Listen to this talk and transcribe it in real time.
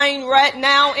mind right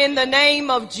now in the name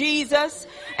of Jesus.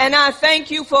 And I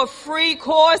thank you for free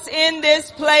course in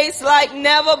this place like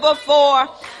never before.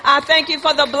 I thank you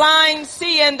for the blind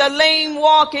seeing, the lame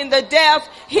walking, the deaf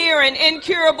hearing,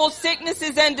 incurable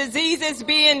sicknesses and diseases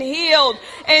being healed.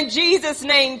 In Jesus'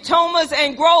 name, tumors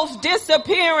and growth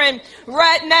disappearing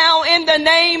right now in the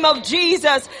name of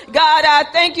Jesus. God, I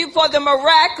thank you for the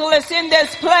miraculous in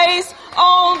this place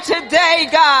on today,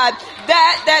 God.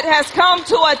 That has come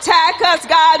to attack us,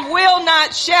 God, will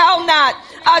not, shall not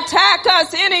attack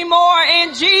us anymore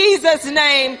in Jesus'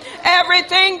 name.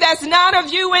 Everything that's not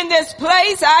of you in this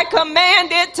place, I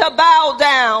command it to bow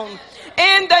down.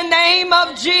 In the name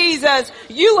of Jesus,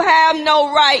 you have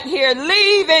no right here.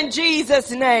 Leave in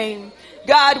Jesus' name.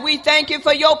 God, we thank you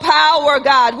for your power,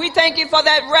 God. We thank you for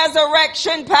that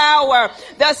resurrection power,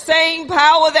 the same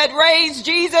power that raised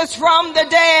Jesus from the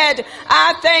dead.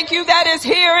 I thank you that is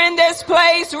here in this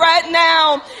place right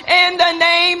now in the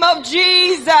name of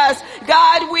Jesus.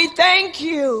 God, we thank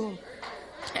you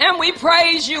and we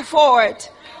praise you for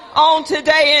it on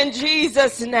today in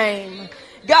Jesus' name.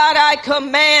 God, I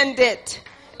command it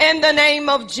in the name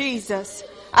of Jesus.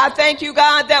 I thank you,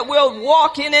 God, that we're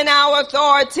walking in our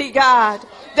authority, God,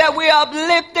 that we're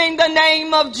uplifting the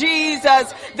name of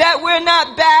Jesus, that we're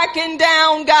not backing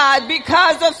down, God,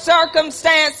 because of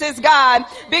circumstances, God,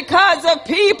 because of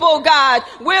people, God.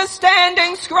 We're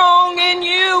standing strong in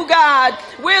you, God.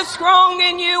 We're strong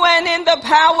in you and in the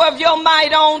power of your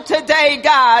might on today,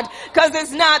 God, because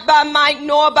it's not by might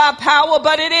nor by power,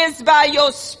 but it is by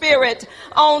your spirit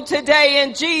on today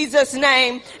in Jesus'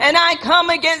 name. And I come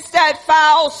against that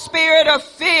foul spirit of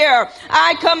fear.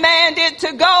 I command it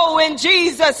to go in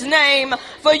Jesus' name.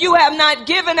 For you have not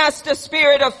given us the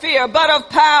spirit of fear, but of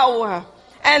power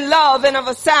and love and of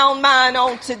a sound mind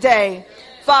on today.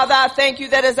 Father, I thank you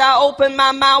that as I open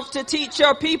my mouth to teach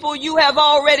your people, you have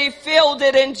already filled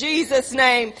it in Jesus'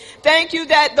 name. Thank you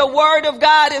that the word of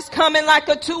God is coming like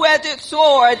a two-edged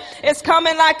sword. It's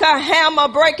coming like a hammer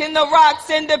breaking the rocks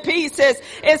into pieces.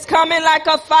 It's coming like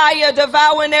a fire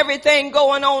devouring everything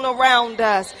going on around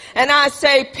us. And I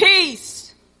say,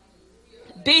 peace,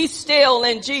 be still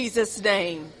in Jesus'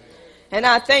 name. And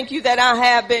I thank you that I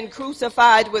have been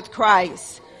crucified with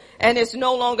Christ. And it's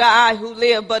no longer I who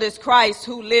live, but it's Christ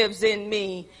who lives in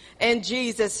me. In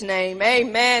Jesus' name.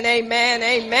 Amen, amen,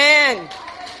 amen.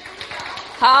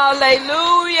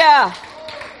 Hallelujah.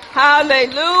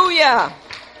 Hallelujah.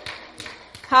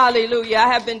 Hallelujah. I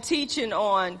have been teaching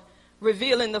on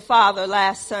revealing the Father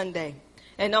last Sunday.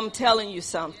 And I'm telling you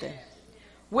something.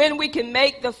 When we can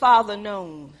make the Father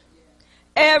known,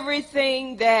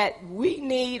 everything that we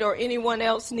need or anyone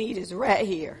else need is right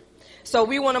here. So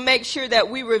we want to make sure that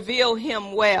we reveal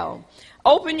him well.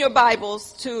 Open your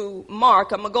Bibles to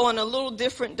Mark. I'm going to go in a little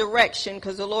different direction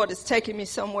because the Lord is taking me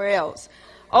somewhere else.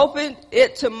 Open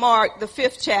it to Mark, the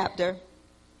 5th chapter.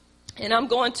 And I'm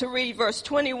going to read verse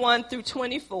 21 through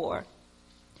 24.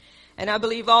 And I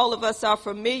believe all of us are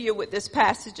familiar with this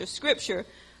passage of Scripture.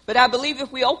 But I believe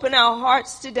if we open our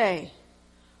hearts today,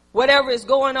 whatever is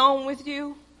going on with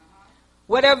you,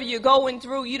 whatever you're going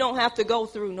through, you don't have to go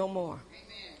through no more.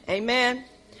 Amen.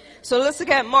 So let's look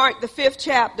at Mark, the 5th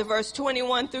chapter, verse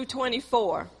 21 through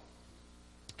 24.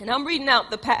 And I'm reading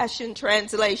out the Passion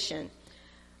Translation.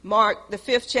 Mark, the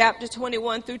 5th chapter,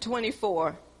 21 through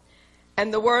 24.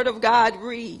 And the word of God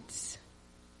reads,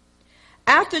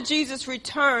 after Jesus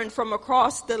returned from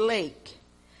across the lake,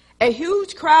 a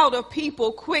huge crowd of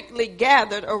people quickly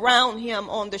gathered around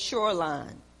him on the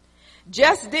shoreline.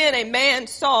 Just then a man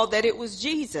saw that it was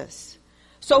Jesus.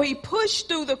 So he pushed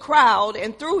through the crowd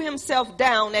and threw himself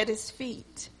down at his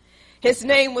feet. His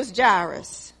name was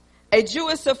Jairus, a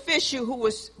Jewish official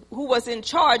who was in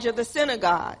charge of the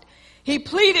synagogue. He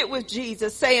pleaded with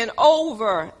Jesus, saying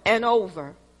over and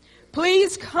over,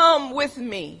 please come with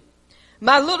me.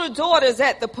 My little daughter's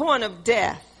at the point of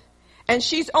death, and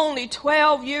she's only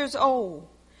 12 years old.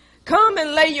 Come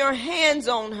and lay your hands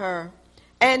on her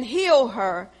and heal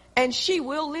her, and she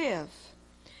will live.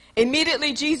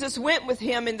 Immediately Jesus went with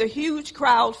him, and the huge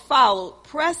crowd followed,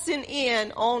 pressing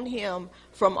in on him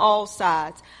from all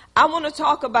sides. I want to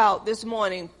talk about this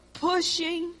morning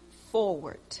pushing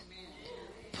forward.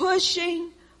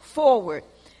 Pushing forward.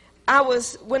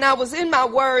 When I was in my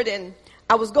word and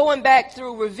I was going back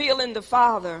through revealing the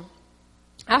Father,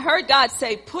 I heard God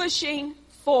say pushing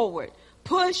forward.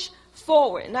 Push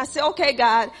forward. And I said, okay,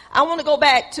 God, I want to go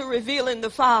back to revealing the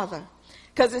Father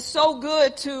because it's so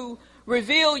good to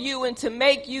reveal you and to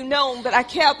make you known, but I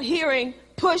kept hearing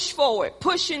push forward,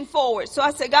 pushing forward. So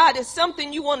I said, God, there's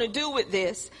something you want to do with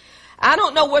this. I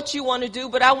don't know what you want to do,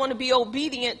 but I want to be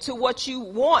obedient to what you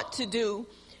want to do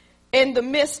in the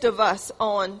midst of us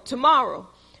on tomorrow.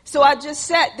 So I just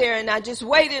sat there and I just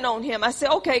waited on him. I said,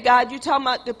 okay, God, you're talking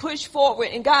about to push forward.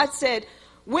 And God said,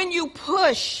 when you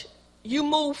push, you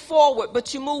move forward,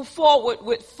 but you move forward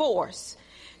with force.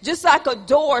 Just like a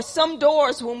door, some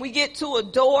doors, when we get to a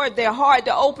door, they're hard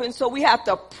to open, so we have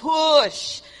to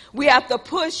push. We have to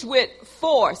push with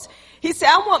force. He said,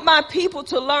 I want my people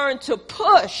to learn to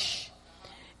push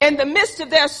in the midst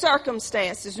of their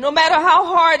circumstances. No matter how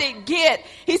hard it get,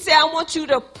 he said, I want you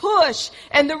to push.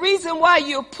 And the reason why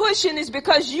you're pushing is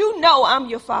because you know I'm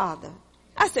your father.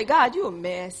 I said, God, you a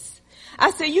mess. I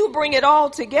said, you bring it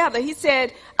all together. He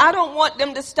said, I don't want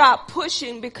them to stop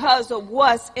pushing because of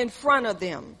what's in front of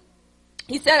them.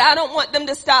 He said, I don't want them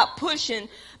to stop pushing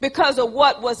because of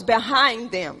what was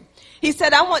behind them. He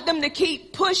said, I want them to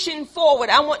keep pushing forward.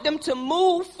 I want them to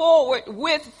move forward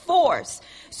with force.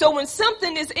 So when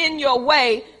something is in your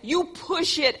way, you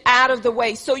push it out of the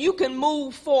way so you can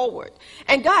move forward.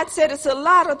 And God said it's a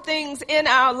lot of things in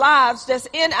our lives that's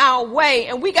in our way,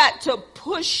 and we got to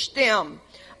push them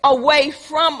away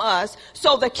from us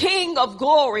so the King of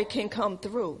Glory can come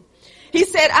through. He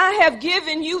said, I have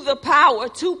given you the power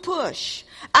to push.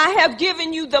 I have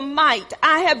given you the might.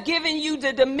 I have given you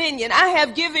the dominion. I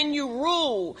have given you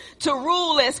rule to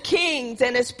rule as kings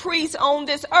and as priests on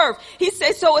this earth. He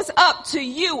said, so it's up to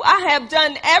you. I have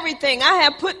done everything. I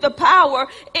have put the power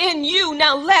in you.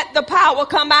 Now let the power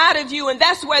come out of you. And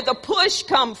that's where the push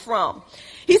comes from.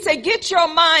 He said, get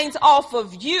your minds off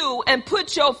of you and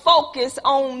put your focus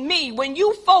on me. When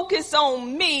you focus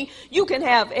on me, you can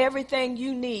have everything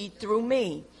you need through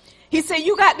me. He said,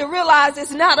 you got to realize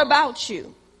it's not about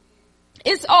you.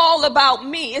 It's all about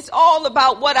me. It's all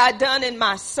about what I done in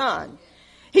my son.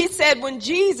 He said when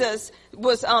Jesus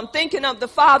was thinking of the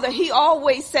Father, he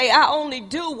always say, I only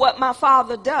do what my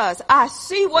Father does. I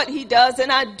see what he does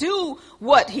and I do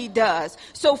what he does.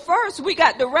 So first we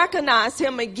got to recognize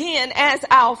him again as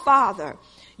our Father.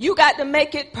 You got to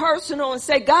make it personal and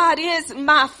say, God is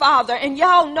my Father. And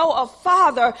y'all know a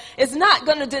father is not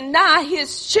going to deny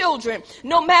his children.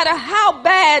 No matter how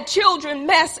bad children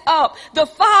mess up, the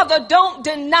Father don't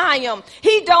deny them.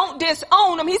 He don't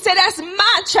disown them. He said, that's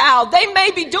my child. They may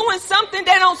be doing something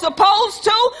they don't supposed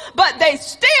to, but they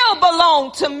still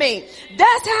belong to me.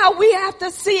 That's how we have to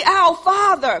see our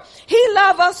Father. He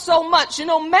loves us so much.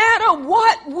 No matter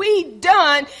what we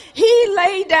done, he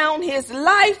laid down his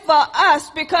life for us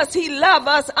because he loves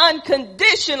us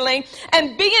unconditionally.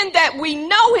 And being that we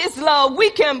know his love, we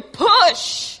can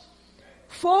push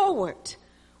forward.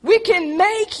 We can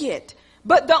make it.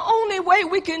 But the only way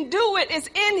we can do it is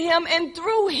in him and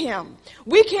through him.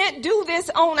 We can't do this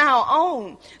on our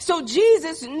own. So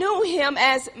Jesus knew him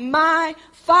as my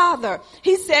Father.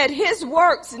 He said his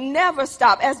works never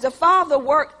stop. As the Father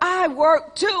worked, I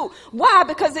work too. Why?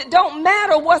 Because it don't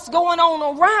matter what's going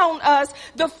on around us.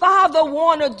 The Father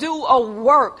want to do a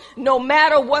work. No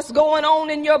matter what's going on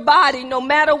in your body, no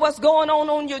matter what's going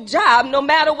on your job, no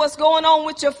matter what's going on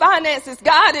with your finances,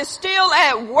 God is still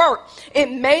at work.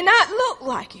 It may not look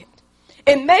like it.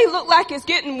 It may look like it's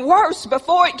getting worse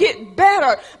before it gets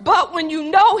better. But when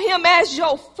you know him as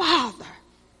your Father,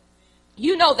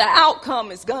 you know the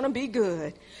outcome is going to be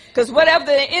good. Because whatever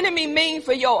the enemy mean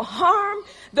for your harm,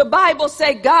 the Bible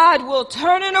say God will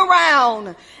turn it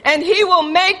around and he will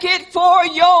make it for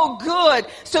your good.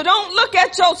 So don't look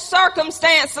at your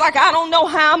circumstance like I don't know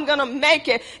how I'm going to make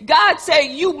it. God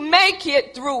say you make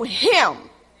it through him.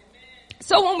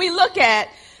 So when we look at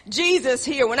Jesus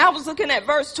here, when I was looking at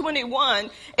verse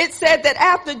 21, it said that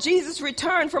after Jesus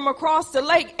returned from across the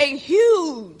lake, a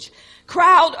huge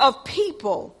crowd of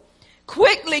people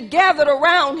quickly gathered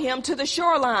around him to the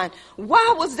shoreline.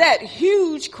 Why was that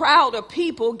huge crowd of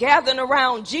people gathering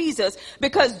around Jesus?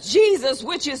 Because Jesus,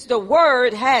 which is the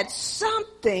Word, had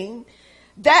something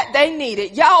that they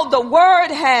needed. Y'all, the Word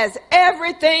has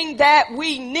everything that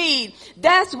we need.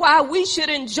 That's why we should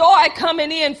enjoy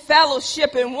coming in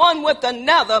fellowshipping one with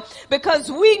another,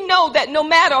 because we know that no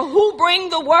matter who bring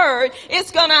the Word, it's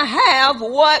going to have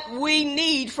what we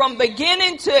need from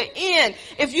beginning to end.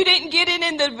 If you didn't get it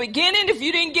in the beginning, if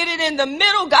you didn't get it in the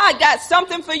middle, God got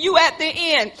something for you at the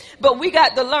end. But we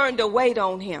got to learn to wait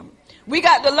on him. We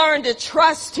got to learn to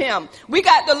trust him. We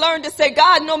got to learn to say,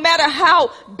 God, no matter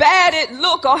how bad it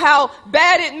look or how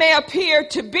bad it may appear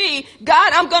to be,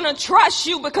 God, I'm going to trust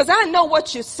you because I know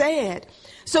what you said.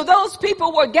 So those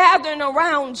people were gathering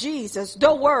around Jesus,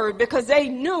 the Word, because they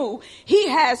knew he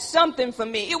has something for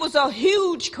me. It was a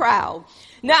huge crowd.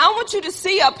 Now I want you to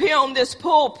see up here on this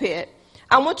pulpit,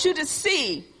 I want you to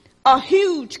see a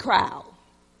huge crowd.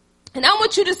 And I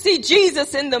want you to see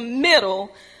Jesus in the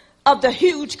middle of the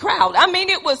huge crowd. I mean,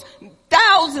 it was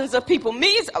thousands of people,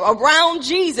 millions around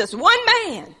Jesus, one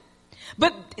man.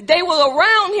 But they were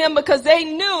around him because they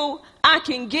knew I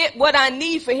can get what I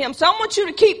need for him. So I want you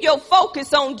to keep your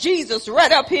focus on Jesus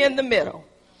right up here in the middle.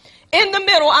 In the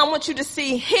middle, I want you to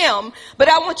see him, but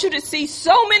I want you to see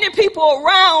so many people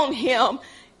around him.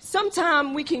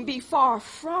 Sometimes we can be far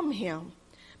from him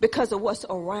because of what's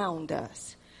around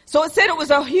us. So it said it was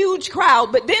a huge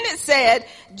crowd, but then it said,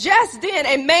 just then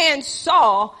a man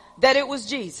saw that it was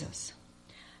Jesus.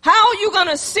 How are you going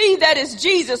to see that it's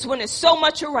Jesus when there's so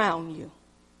much around you?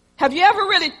 Have you ever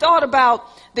really thought about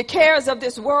the cares of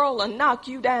this world will knock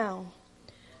you down?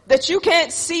 That you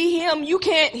can't see him, you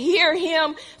can't hear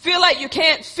him, feel like you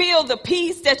can't feel the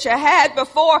peace that you had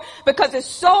before because there's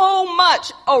so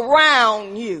much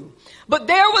around you. But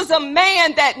there was a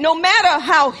man that no matter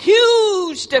how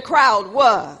huge the crowd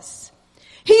was,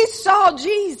 he saw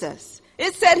Jesus.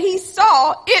 It said he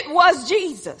saw it was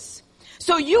Jesus.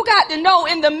 So you got to know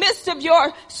in the midst of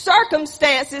your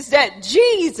circumstances that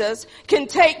Jesus can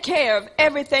take care of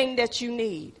everything that you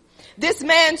need. This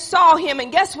man saw him,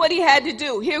 and guess what he had to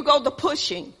do? Here go the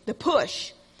pushing, the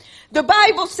push. The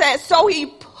Bible says, so he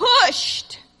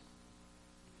pushed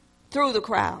through the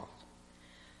crowd.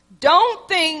 Don't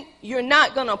think you're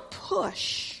not going to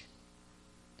push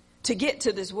to get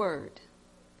to this word.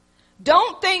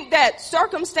 Don't think that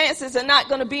circumstances are not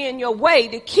going to be in your way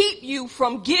to keep you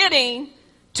from getting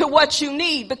to what you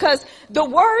need, because the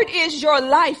word is your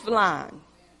lifeline.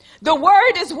 The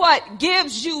word is what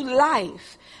gives you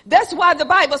life. That's why the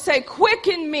Bible says,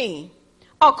 quicken me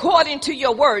according to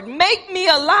your word. Make me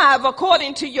alive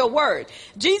according to your word.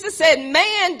 Jesus said,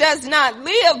 man does not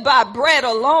live by bread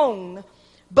alone,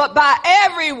 but by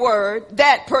every word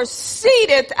that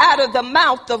proceedeth out of the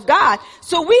mouth of God.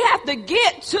 So we have to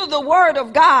get to the word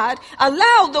of God,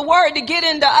 allow the word to get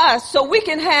into us so we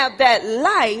can have that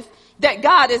life that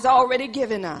God has already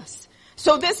given us.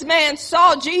 So this man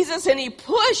saw Jesus and he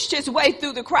pushed his way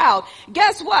through the crowd.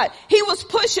 Guess what? He was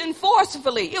pushing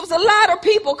forcefully. It was a lot of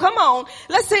people. Come on.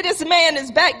 Let's say this man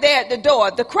is back there at the door.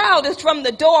 The crowd is from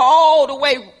the door all the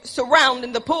way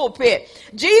surrounding the pulpit.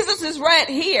 Jesus is right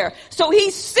here. So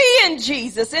he's seeing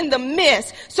Jesus in the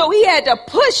midst. So he had to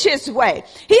push his way.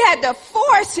 He had to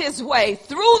force his way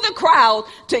through the crowd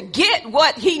to get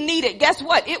what he needed. Guess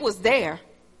what? It was there.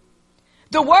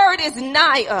 The word is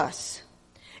nigh us.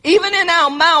 Even in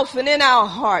our mouth and in our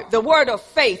heart, the word of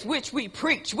faith, which we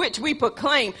preach, which we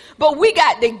proclaim, but we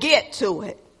got to get to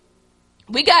it.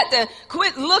 We got to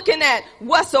quit looking at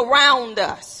what's around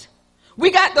us. We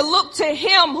got to look to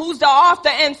him who's the author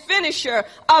and finisher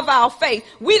of our faith.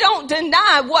 We don't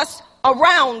deny what's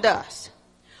around us.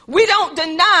 We don't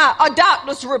deny a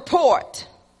doctor's report.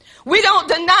 We don't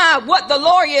deny what the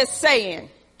lawyer is saying.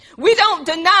 We don't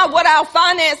deny what our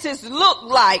finances look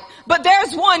like, but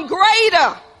there's one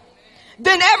greater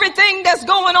than everything that's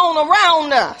going on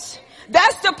around us.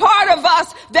 That's the part of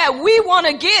us that we want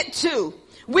to get to.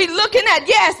 We looking at,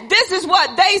 yes, this is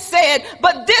what they said,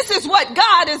 but this is what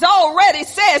God has already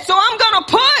said. So I'm going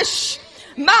to push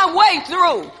my way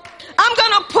through. I'm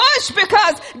going to push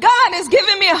because God is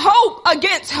giving me hope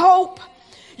against hope.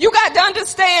 You got to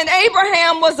understand,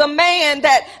 Abraham was a man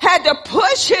that had to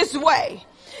push his way.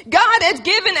 God had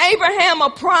given Abraham a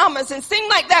promise and seemed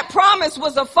like that promise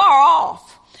was afar off.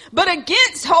 But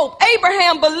against hope,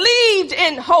 Abraham believed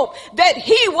in hope that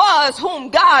he was whom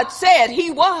God said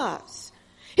he was.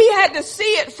 He had to see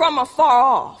it from afar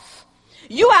off.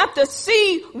 You have to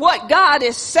see what God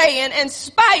is saying in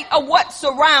spite of what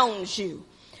surrounds you.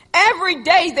 Every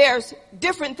day there's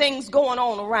different things going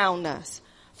on around us.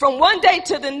 From one day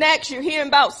to the next, you're hearing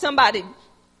about somebody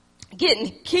getting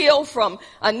killed. From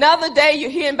another day, you're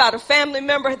hearing about a family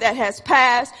member that has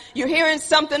passed. You're hearing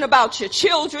something about your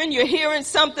children. You're hearing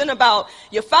something about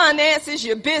your finances,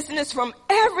 your business. From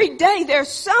every day, there's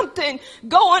something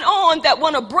going on that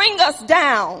want to bring us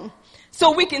down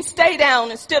so we can stay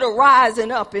down instead of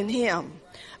rising up in him.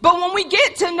 But when we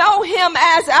get to know him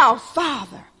as our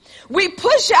Father, we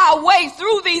push our way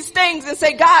through these things and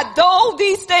say, God, though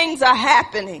these things are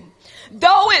happening,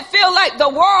 though it feels like the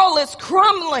world is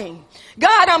crumbling,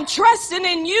 God, I'm trusting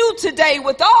in you today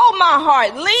with all my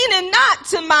heart, leaning not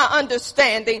to my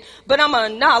understanding, but I'm going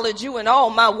to acknowledge you in all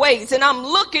my ways. And I'm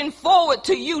looking forward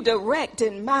to you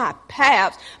directing my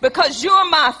paths because you're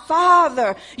my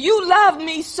Father. You love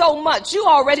me so much. You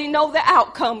already know the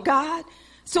outcome, God.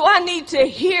 So I need to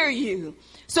hear you.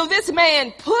 So this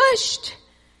man pushed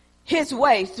his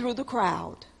way through the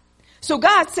crowd. So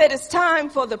God said it's time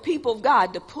for the people of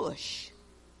God to push.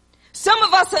 Some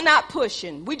of us are not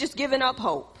pushing. We're just giving up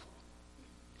hope.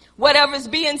 Whatever's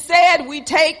being said, we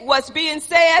take what's being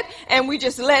said and we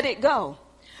just let it go.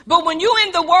 But when you're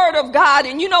in the Word of God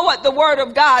and you know what the Word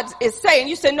of God is saying,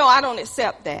 you say, no, I don't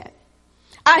accept that.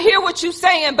 I hear what you're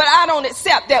saying, but I don't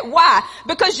accept that. Why?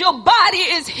 Because your body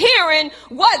is hearing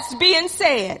what's being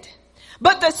said.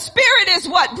 But the Spirit is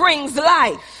what brings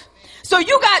life. So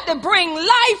you got to bring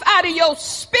life out of your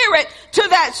spirit to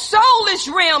that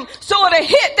soulish realm so it'll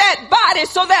hit that body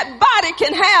so that body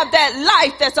can have that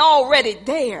life that's already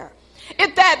there.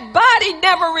 If that body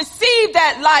never received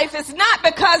that life, it's not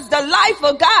because the life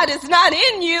of God is not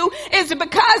in you. It's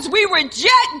because we're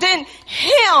rejecting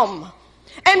Him.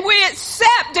 And we're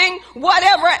accepting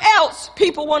whatever else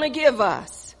people want to give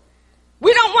us.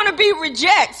 We don't want to be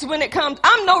rejects when it comes.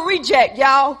 I'm no reject,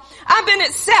 y'all. I've been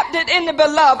accepted in the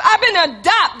beloved. I've been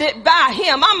adopted by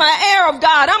Him. I'm an heir of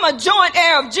God. I'm a joint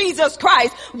heir of Jesus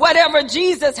Christ. Whatever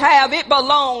Jesus have, it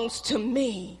belongs to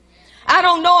me. I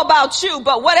don't know about you,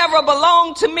 but whatever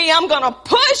belongs to me, I'm going to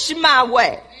push my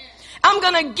way. I'm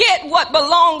going to get what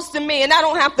belongs to me, and I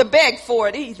don't have to beg for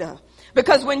it either.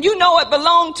 Because when you know it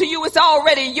belongs to you, it's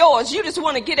already yours. You just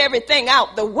want to get everything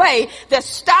out the way that's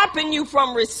stopping you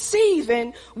from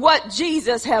receiving what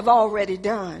Jesus have already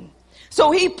done.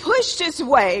 So He pushed His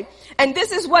way, and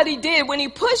this is what He did. When He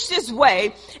pushed His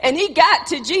way and He got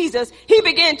to Jesus, He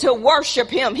began to worship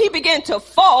Him. He began to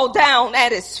fall down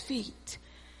at His feet.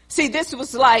 See, this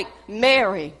was like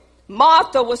Mary.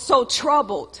 Martha was so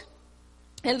troubled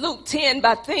in Luke 10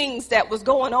 by things that was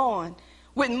going on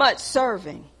with much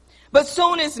serving. But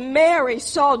soon as Mary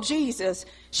saw Jesus,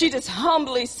 she just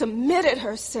humbly submitted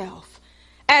herself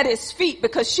at His feet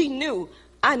because she knew,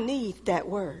 I need that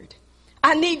word.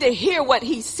 I need to hear what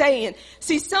He's saying.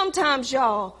 See, sometimes,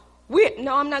 y'all,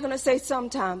 I'm not going to say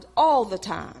sometimes, all the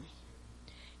time.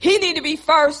 He need to be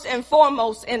first and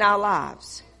foremost in our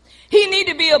lives. He need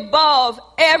to be above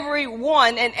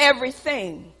everyone and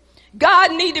everything.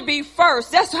 God need to be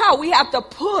first. That's how we have to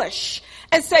push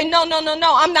and say, no,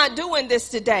 I'm not doing this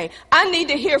today. I need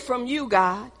to hear from you,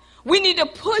 God. We need to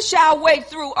push our way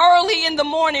through early in the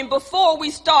morning before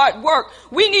we start work.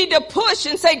 We need to push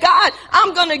and say, God,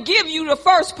 I'm going to give you the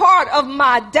first part of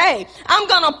my day. I'm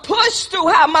going to push through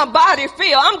how my body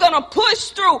feel. I'm going to push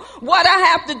through what I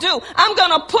have to do. I'm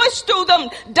going to push through them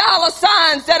dollar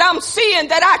signs that I'm seeing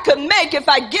that I could make if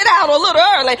I get out a little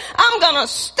early. I'm going to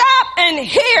stop and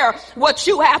hear what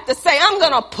you have to say. I'm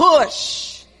going to push.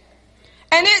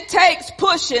 And it takes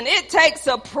pushing. It takes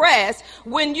a press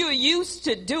when you're used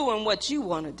to doing what you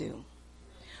want to do.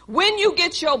 When you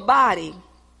get your body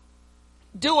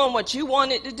doing what you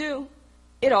want it to do,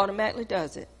 it automatically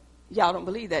does it. Y'all don't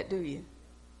believe that, do you?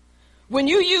 When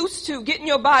you're used to getting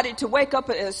your body to wake up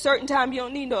at a certain time, you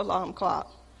don't need no alarm clock.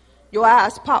 Your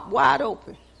eyes pop wide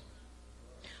open.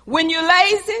 When you're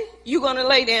lazy, you're going to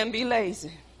lay there and be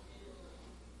lazy.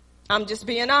 I'm just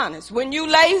being honest. When you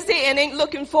lazy and ain't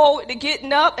looking forward to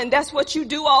getting up, and that's what you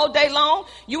do all day long,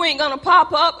 you ain't going to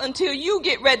pop up until you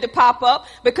get ready to pop up,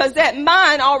 because that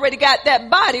mind already got that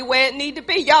body where it need to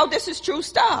be. Y'all, this is true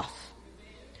stuff.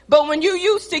 But when you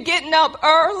used to getting up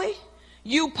early,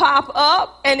 you pop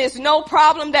up and it's no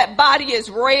problem. That body is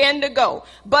ready to go.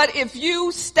 But if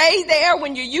you stay there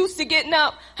when you're used to getting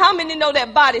up, how many know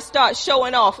that body starts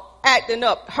showing off, acting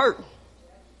up, hurting?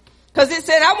 Because it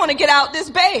said, I want to get out this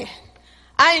bed.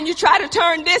 And you try to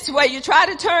turn this way, you try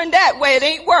to turn that way, it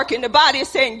ain't working. The body is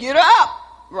saying, get up,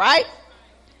 right?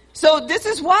 So this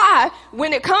is why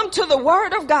when it comes to the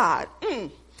Word of God,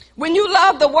 when you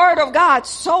love the Word of God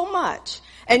so much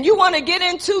and you want to get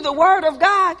into the Word of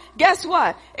God, guess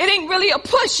what? It ain't really a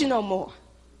push no more.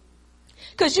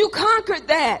 Because you conquered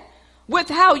that with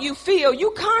how you feel.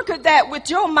 You conquered that with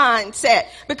your mindset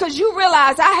because you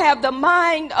realize I have the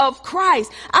mind of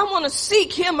Christ. I want to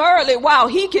seek Him early while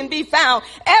He can be found.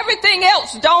 Everything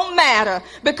else don't matter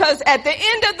because at the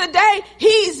end of the day,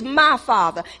 He's my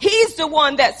Father. He's the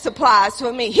one that supplies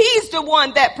for me. He's the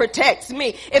one that protects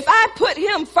me. If I put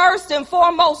Him first and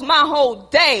foremost, my whole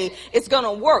day is going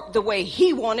to work the way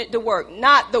He wanted to work,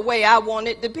 not the way I want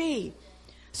it to be.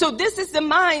 So this is the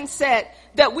mindset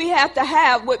that we have to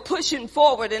have with pushing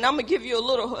forward. And I'm going to give you a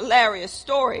little hilarious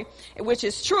story, which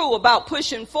is true about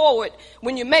pushing forward.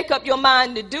 When you make up your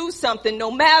mind to do something,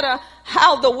 no matter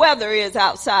how the weather is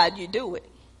outside, you do it.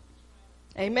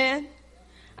 Amen.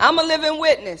 I'm a living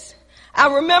witness.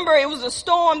 I remember it was a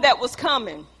storm that was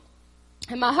coming.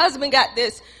 And my husband got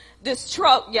this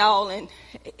truck, y'all, and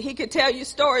he could tell you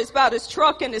stories about his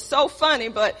truck, and it's so funny,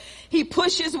 but he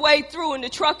pushed his way through, and the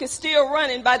truck is still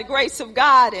running by the grace of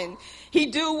God, and he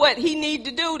do what he need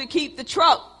to do to keep the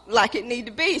truck like it need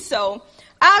to be. So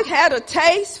I had a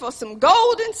taste for some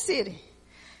Golden City,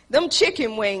 them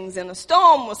chicken wings, and a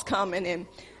storm was coming, and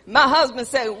my husband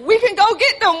said, we can go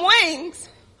get them wings.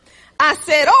 I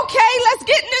said, okay, let's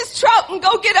get in this truck and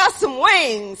go get us some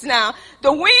wings. Now,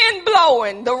 the wind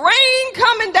blowing, the rain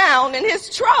coming down in his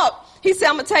truck. He said,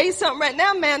 I'm going to tell you something right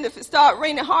now, man. If it started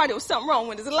raining hard, there was something wrong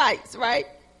with his lights, right?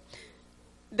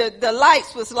 The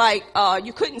lights was like,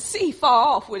 you couldn't see far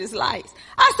off with his lights.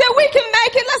 I said, we can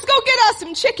make it. Let's go get us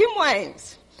some chicken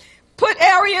wings. Put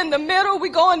area in the middle. We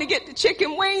going to get the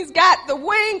chicken wings. Got the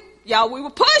wing. Y'all, we were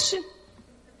pushing.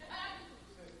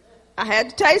 I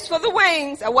had the taste for the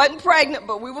wings. I wasn't pregnant,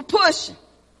 but we were pushing.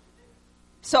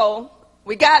 So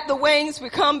we got the wings. We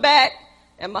come back.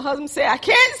 And my husband said, I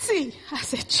can't see. I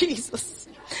said, Jesus.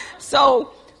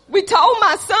 So we told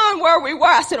my son where we were.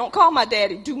 I said, don't call my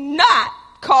daddy. Do not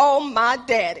call my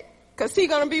daddy. Because he's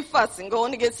going to be fussing,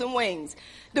 going to get some wings.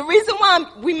 The reason why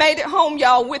we made it home,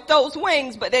 y'all, with those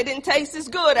wings, but they didn't taste as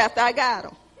good after I got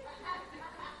them.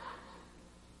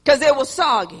 Because they were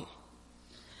soggy.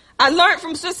 I learned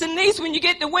from Sister Niece, when you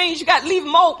get the wings, you got to leave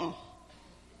them open.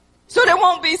 So they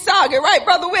won't be soggy. Right,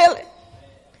 Brother Willie?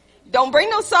 Don't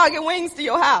bring no soggy wings to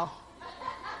your house.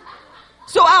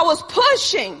 So I was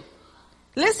pushing.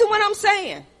 Listen what I'm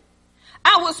saying.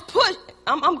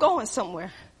 I'm going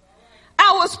somewhere.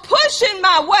 I was pushing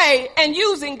my way and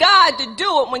using God to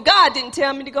do it when God didn't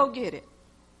tell me to go get it.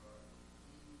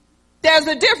 There's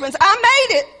a difference. I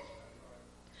made it.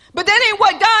 But that ain't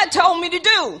what God told me to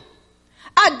do.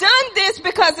 I done this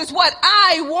because it's what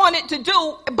I wanted to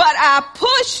do, but I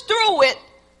pushed through it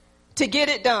to get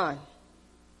it done.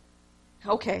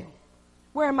 Okay,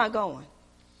 where am I going?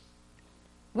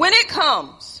 When it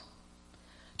comes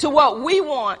to what we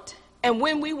want and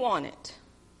when we want it,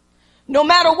 no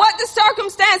matter what the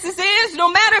circumstances is, no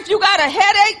matter if you got a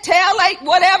headache, tail-ache,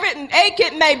 whatever ache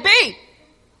it may be,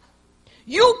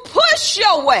 you push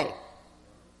your way.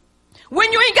 When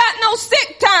you ain't got no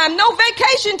sick time, no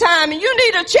vacation time, and you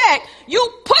need a check,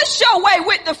 you push your way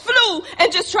with the flu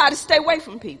and just try to stay away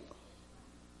from people.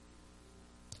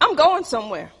 I'm going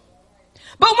somewhere.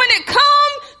 But when it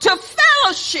comes to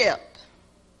fellowship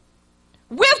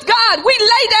with God, we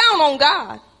lay down on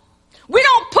God. We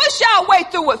don't push our way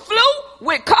through with flu,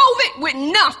 with COVID, with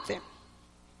nothing.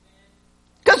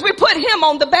 Because we put him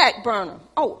on the back burner.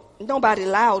 Oh, nobody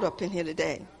loud up in here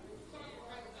today.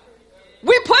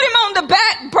 We put him on the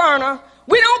back burner.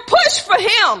 We don't push for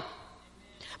him,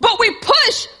 but we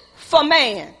push for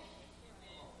man.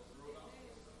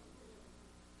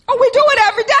 Oh, we do it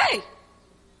every day.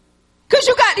 Because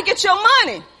you got to get your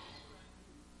money.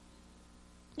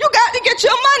 You got to get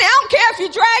your money. I don't care if you're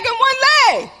dragging one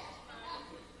leg.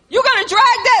 You're going to drag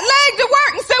that leg to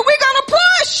work and say, we're going to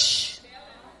push.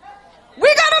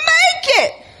 We're going to make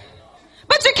it.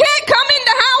 But you can't come in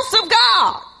the house of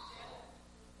God.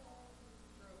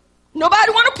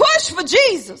 Nobody want to push for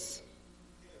Jesus.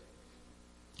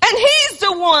 And he's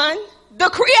the one, the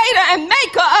creator and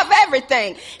maker of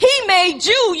everything. He made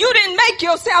you. You didn't make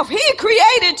yourself. He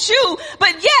created you.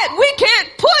 But yet we can't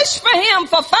push for him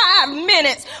for 5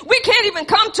 minutes. We can't even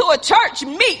come to a church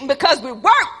meeting because we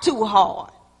work too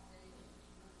hard.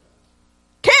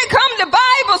 Can't come to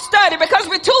Bible study because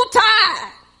we're too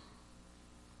tired.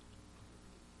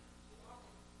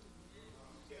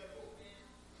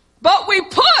 But we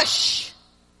push.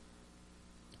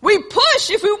 We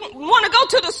push if we want to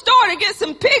go to the store to get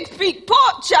some pig feet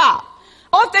pork chop.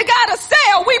 Or if they got a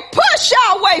sale, we push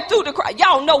our way through the crowd.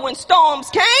 Y'all know when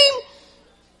storms came.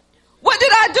 What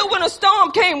did I do when a storm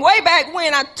came way back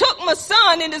when? I took my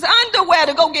son in his underwear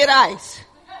to go get ice.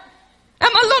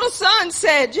 And my little son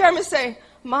said, Jeremy said,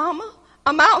 Mama,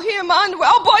 I'm out here in my underwear.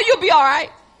 Oh boy, you'll be all right.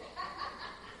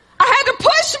 I had to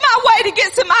push my way to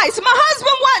get some ice. My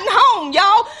husband wasn't home,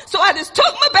 y'all. So I just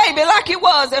took my baby like it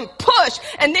was and pushed.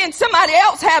 And then somebody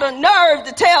else had a nerve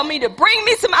to tell me to bring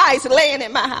me some ice laying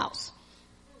in my house.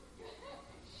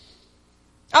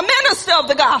 A minister of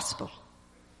the gospel.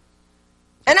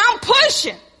 And I'm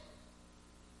pushing.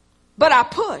 But I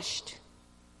pushed.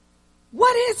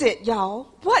 What is it, y'all?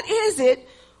 What is it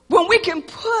when we can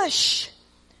push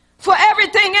for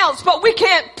everything else, but we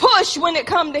can't push when it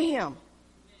comes to him?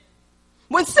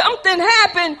 When something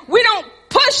happened, we don't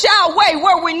push our way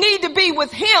where we need to be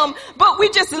with him, but we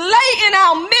just lay in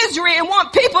our misery and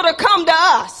want people to come to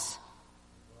us.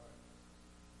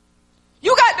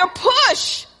 You got to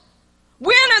push.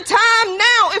 We're in a time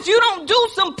now, if you don't do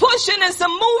some pushing and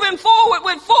some moving forward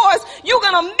with force, you're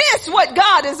going to miss what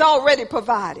God has already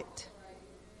provided.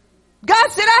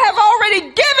 God said, I have already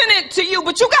given it to you,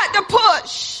 but you got to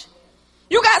push.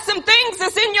 You got some things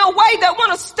that's in your way that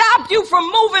want to stop you from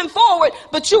moving forward,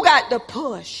 but you got to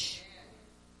push.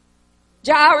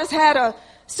 Jairus had a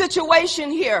situation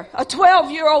here, a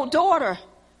 12-year-old daughter.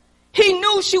 He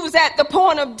knew she was at the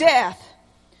point of death,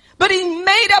 But he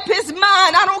made up his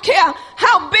mind. I don't care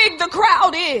how big the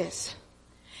crowd is.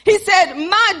 He said,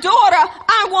 my daughter,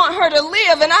 I want her to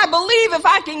live. And I believe if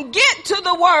I can get to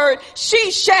the word, she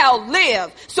shall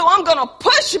live. So I'm going to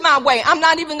push my way. I'm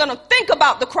not even going to think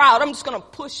about the crowd. I'm just going to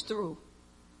push through.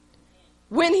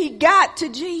 When he got to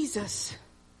Jesus,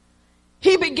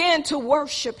 he began to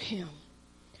worship him.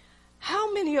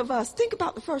 How many of us, think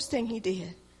about the first thing he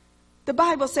did. The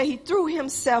Bible says he threw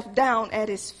himself down at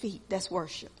his feet. That's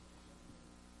worship.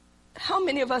 How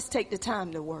many of us take the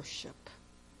time to worship?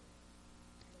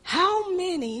 How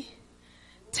many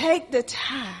take the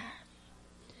time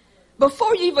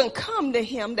before you even come to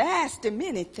him to ask him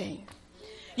anything?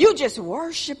 You just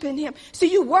worshiping him.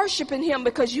 See, you worshiping him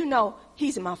because you know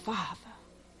he's my Father.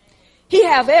 He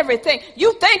have everything.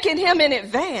 You thanking him in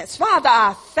advance. Father,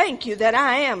 I thank you that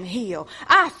I am healed.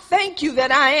 I thank you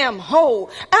that I am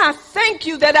whole. I thank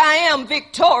you that I am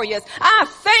victorious. I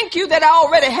thank you that I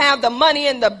already have the money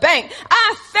in the bank.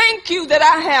 I thank you that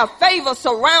I have favor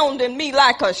surrounding me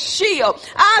like a shield.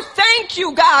 I thank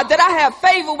you, God, that I have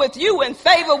favor with you and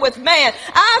favor with man.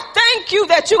 I thank you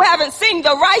that you haven't seen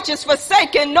the righteous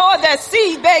forsaken nor their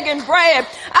seed begging bread.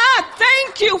 I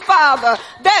thank you, Father,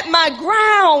 that my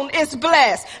ground is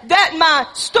blessed, that my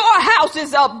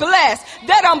storehouses are blessed,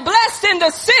 that I'm blessed in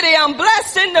the city, I'm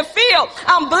blessed in the field,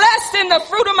 I'm blessed in the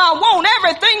fruit of my womb.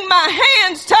 Everything my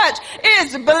hands touch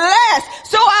is blessed.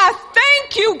 So I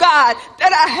thank you, God,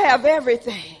 that I have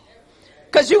everything.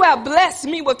 Because you have blessed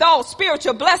me with all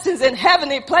spiritual blessings in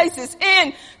heavenly places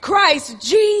in Christ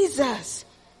Jesus.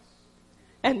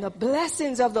 And the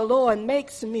blessings of the Lord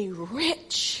makes me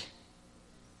rich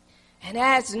and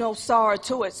adds no sorrow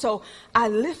to it. So I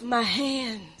lift my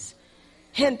hands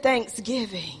in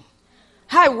thanksgiving.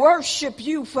 I worship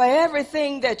you for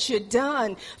everything that you've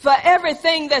done, for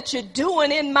everything that you're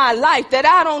doing in my life that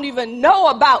I don't even know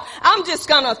about. I'm just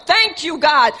going to thank you,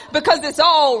 God, because it's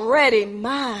already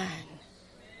mine.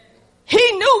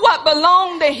 He knew what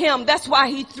belonged to him. That's why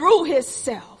he threw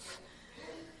himself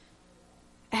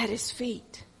at his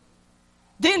feet.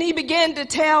 Then he began to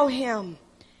tell him,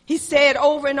 he said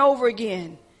over and over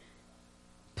again,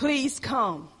 please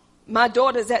come. My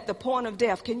daughter's at the point of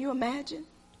death. Can you imagine?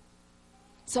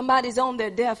 Somebody's on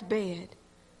their deathbed,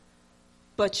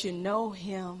 but you know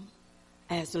him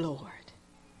as Lord.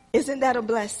 Isn't that a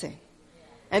blessing?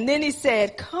 And then he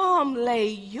said, come lay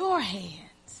your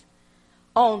hands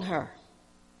on her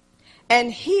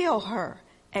and heal her,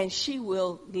 and she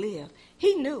will live.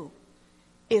 He knew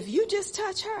if you just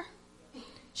touch her,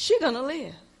 she's going to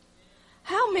live.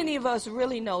 How many of us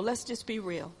really know? Let's just be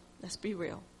real. Let's be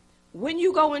real. When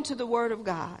you go into the Word of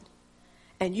God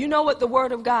and you know what the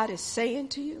Word of God is saying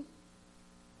to you,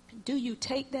 do you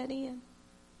take that in?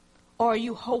 Or are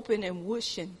you hoping and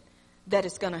wishing that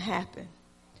it's going to happen?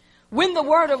 When the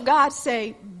Word of God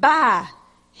say, by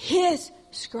his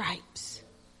stripes,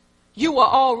 you are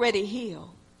already healed.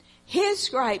 His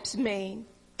stripes mean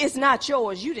it's not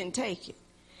yours. You didn't take it.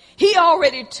 He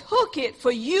already took it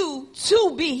for you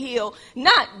to be healed,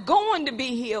 not going to be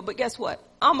healed. But guess what?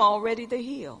 I'm already the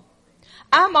healed.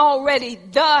 I'm already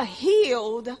the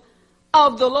healed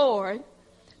of the Lord.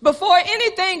 Before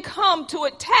anything come to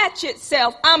attach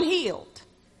itself, I'm healed.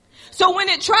 So when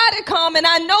it try to come and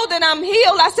I know that I'm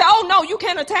healed, I say, oh no, you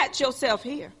can't attach yourself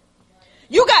here.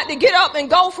 You got to get up and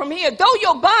go from here. Though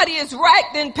your body is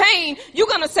racked in pain, you're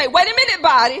going to say, wait a minute,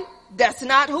 body. That's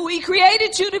not who he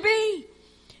created you to be.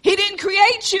 He didn't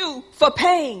create you for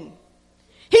pain.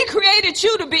 He created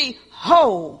you to be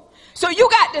whole. So you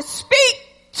got to speak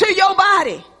to your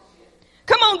body.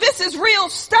 Come on, this is real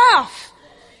stuff.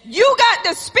 You got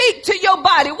to speak to your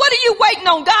body. What are you waiting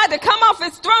on God to come off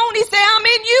his throne? He said, I'm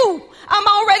in you. I'm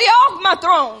already off my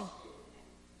throne.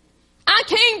 I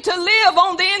came to live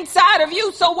on the inside of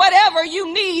you. So whatever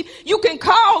you need, you can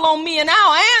call on me and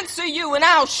I'll answer you and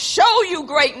I'll show you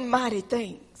great and mighty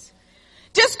things.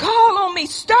 Just call on me.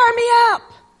 Stir me up.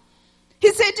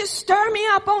 He said, just stir me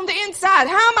up on the inside.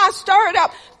 How am I stirred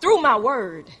up? Through my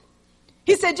word.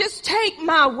 He said, just take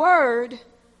my word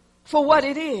for what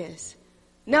it is.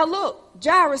 Now look,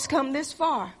 Jairus come this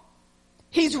far.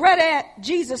 He's right at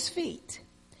Jesus' feet.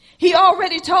 He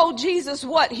already told Jesus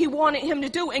what he wanted him to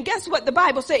do. And guess what the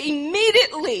Bible said?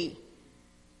 Immediately,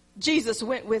 Jesus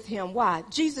went with him. Why?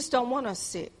 Jesus don't want us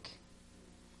sick.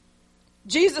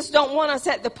 Jesus don't want us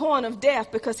at the point of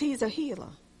death because he's a healer.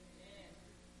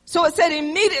 So it said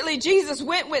immediately Jesus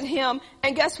went with him.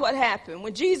 And guess what happened?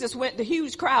 When Jesus went, the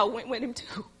huge crowd went with him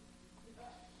too.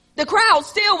 The crowd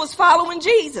still was following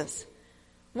Jesus.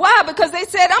 Why? Because they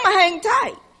said, I'm going to hang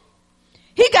tight.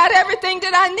 He got everything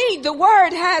that I need. The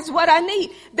word has what I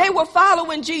need. They were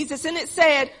following Jesus and it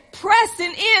said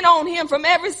pressing in on him from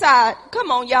every side.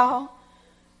 Come on, y'all.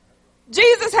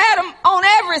 Jesus had them on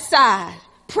every side,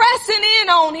 pressing in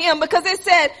on him because they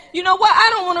said, you know what? I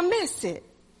don't want to miss it.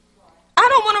 I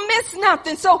don't want to miss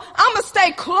nothing. So I'm going to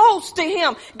stay close to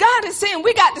him. God is saying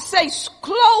we got to stay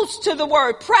close to the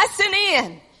word, pressing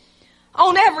in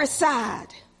on every side.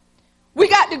 We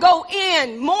got to go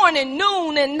in morning,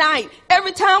 noon, and night.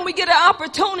 Every time we get an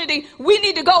opportunity, we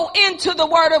need to go into the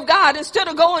word of God instead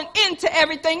of going into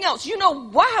everything else. You know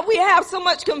why we have so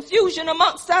much confusion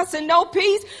amongst us and no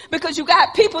peace? Because you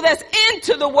got people that's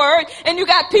into the word and you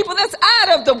got people that's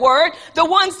out of the word. The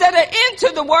ones that are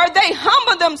into the word, they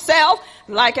humble themselves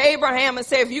like Abraham and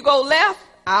say, if you go left,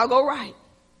 I'll go right.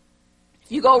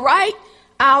 If you go right,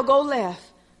 I'll go left.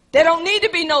 There don't need to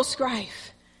be no strife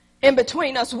in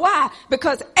between us. Why?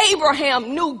 Because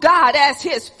Abraham knew God as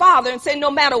his father and said, no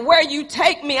matter where you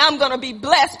take me, I'm going to be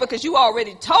blessed because you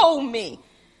already told me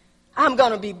I'm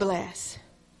going to be blessed.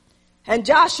 And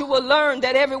Joshua learned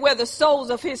that everywhere the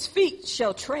soles of his feet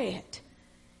shall tread,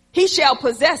 he shall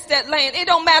possess that land. It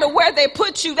don't matter where they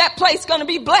put you, that place is going to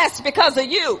be blessed because of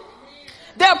you.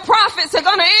 Their profits are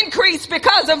going to increase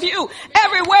because of you.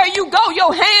 Everywhere you go,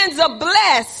 your hands are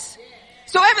blessed.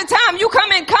 So every time you come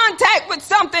in contact with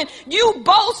something, you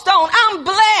boast on, I'm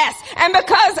blessed. And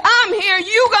because I'm here,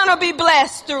 you're going to be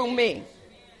blessed through me.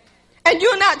 And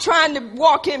you're not trying to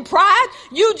walk in pride.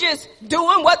 You just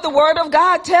doing what the word of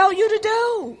God tell you to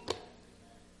do.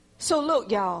 So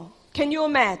look, y'all, can you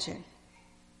imagine?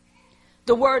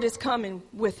 The word is coming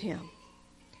with him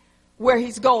where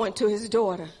he's going to his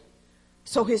daughter.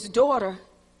 So his daughter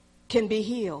can be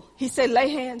healed. He said, lay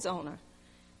hands on her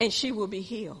and she will be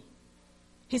healed.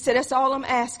 He said, that's all I'm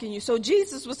asking you. So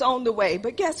Jesus was on the way.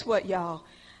 But guess what, y'all?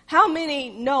 How many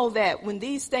know that when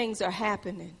these things are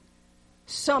happening,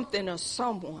 something or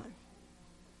someone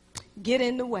get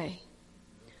in the way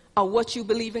of what you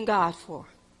believe in God for?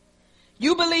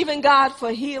 You believe in God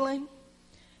for healing,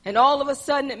 and all of a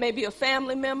sudden it may be a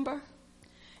family member.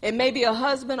 It may be a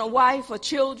husband, a wife, or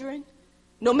children.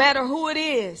 No matter who it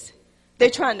is, they're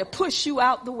trying to push you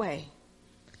out the way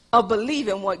of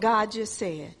believing what God just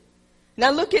said.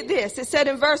 Now look at this. It said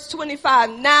in verse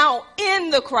 25, now in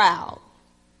the crowd,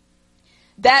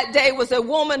 that day was a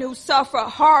woman who suffered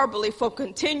horribly for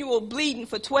continual bleeding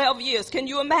for 12 years. Can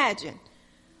you imagine?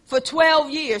 For 12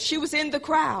 years, she was in the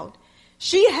crowd.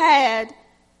 She had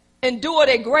endured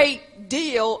a great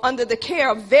deal under the care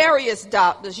of various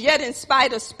doctors, yet in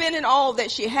spite of spending all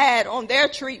that she had on their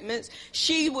treatments,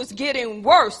 she was getting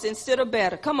worse instead of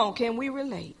better. Come on, can we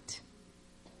relate?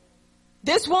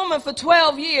 This woman for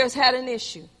 12 years had an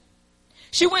issue.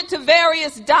 She went to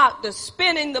various doctors,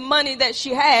 spending the money that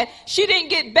she had. She didn't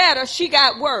get better. She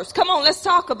got worse. Come on, let's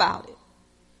talk about it.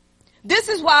 This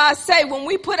is why I say when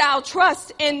we put our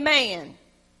trust in man,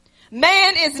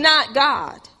 man is not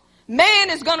God. Man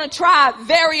is going to try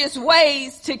various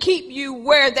ways to keep you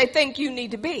where they think you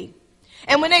need to be.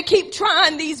 And when they keep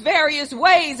trying these various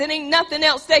ways and ain't nothing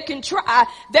else they can try,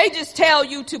 they just tell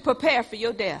you to prepare for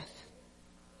your death.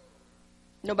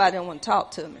 Nobody don't want to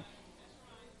talk to me.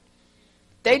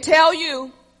 They tell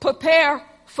you, prepare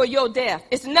for your death.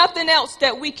 It's nothing else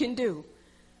that we can do.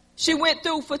 She went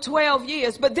through for 12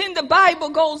 years. But then the Bible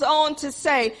goes on to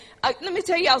say, let me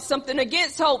tell y'all something.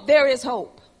 Against hope, there is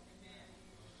hope.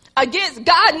 Against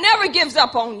God never gives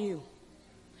up on you.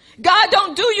 God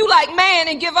don't do you like man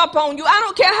and give up on you. I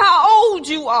don't care how old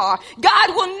you are. God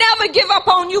will never give up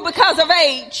on you because of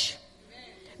age.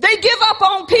 They give up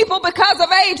on people because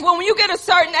of age. When you get a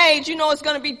certain age, you know it's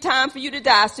going to be time for you to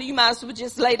die. So you might as well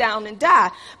just lay down and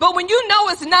die. But when you know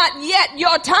it's not yet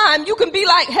your time, you can be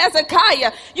like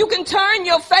Hezekiah. You can turn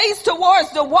your face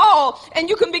towards the wall and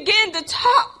you can begin to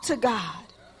talk to God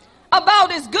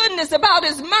about his goodness, about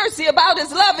his mercy, about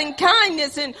his loving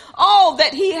kindness and all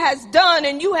that he has done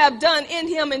and you have done in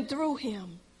him and through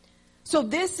him. So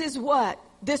this is what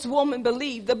this woman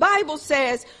believed. The Bible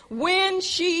says when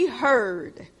she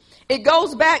heard, it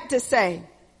goes back to say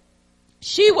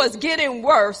she was getting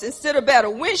worse instead of better.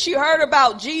 When she heard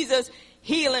about Jesus'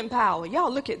 healing power.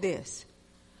 Y'all look at this.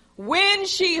 When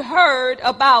she heard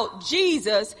about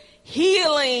Jesus'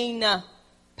 healing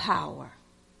power.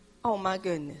 Oh my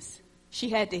goodness. She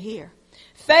had to hear.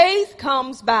 Faith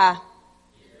comes by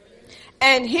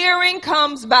and hearing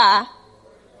comes by.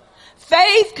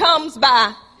 Faith comes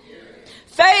by.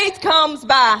 Faith comes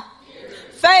by.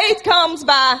 Faith comes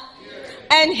by.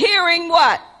 And hearing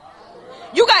what?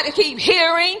 You got to keep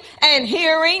hearing and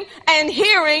hearing and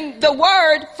hearing the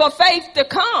word for faith to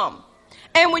come.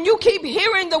 And when you keep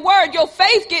hearing the word, your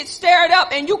faith gets stirred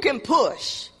up and you can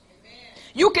push.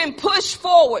 You can push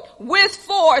forward with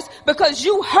force because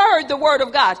you heard the word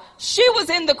of God. She was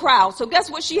in the crowd. So guess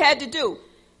what she had to do?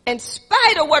 In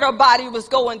spite of what her body was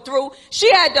going through,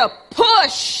 she had to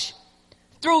push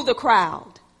through the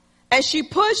crowd. And she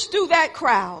pushed through that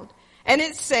crowd. And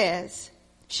it says,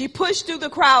 she pushed through the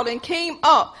crowd and came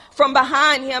up from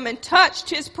behind him and touched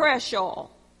his prayer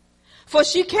shawl. For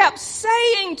she kept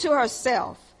saying to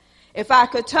herself, if I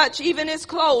could touch even his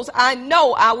clothes, I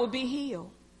know I will be healed.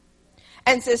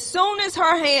 And as soon as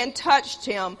her hand touched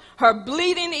him, her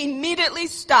bleeding immediately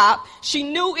stopped. She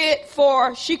knew it,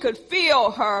 for she could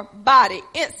feel her body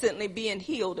instantly being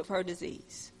healed of her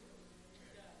disease.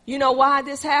 You know why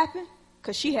this happened?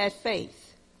 Because she had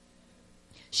faith.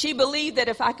 She believed that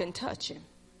if I can touch him,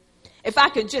 if I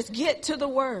could just get to the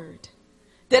word,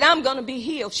 that I'm going to be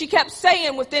healed. She kept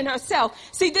saying within herself.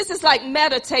 See, this is like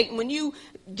meditating. When you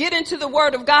get into the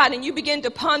word of God and you begin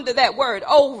to ponder that word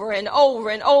over and over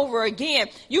and over again,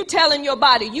 you telling your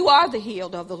body, you are the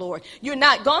healed of the Lord. You're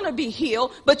not going to be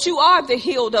healed, but you are the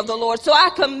healed of the Lord. So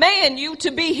I command you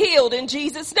to be healed in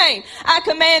Jesus' name. I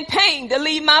command pain to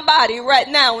leave my body right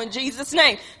now in Jesus'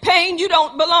 name. Pain, you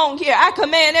don't belong here. I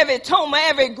command every tumor,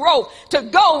 every growth to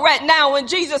go right now in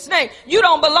Jesus' name. You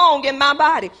don't belong in my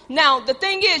body. Now, the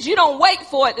thing is, you don't wait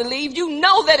for it to leave. You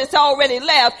know that it's already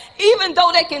left. Even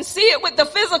though they can see it with the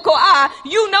physical eye,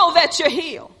 you know that you're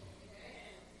healed.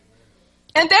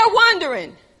 And they're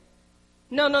wondering,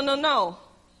 no.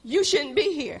 You shouldn't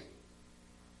be here.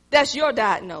 That's your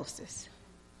diagnosis.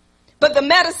 But the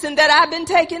medicine that I've been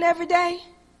taking every day,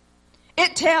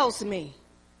 it tells me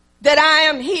that I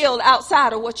am healed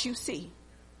outside of what you see.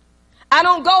 I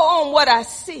don't go on what I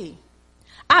see.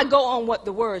 I go on what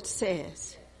the word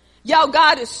says. Y'all,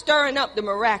 God is stirring up the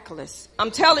miraculous. I'm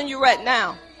telling you right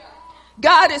now.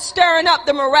 God is stirring up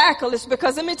the miraculous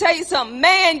because let me tell you something.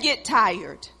 Man get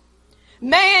tired.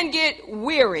 Man get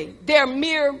weary. They're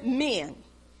mere men.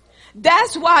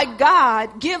 That's why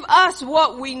God give us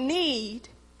what we need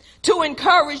to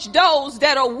encourage those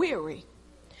that are weary.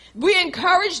 We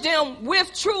encourage them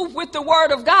with truth, with the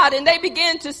word of God, and they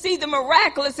begin to see the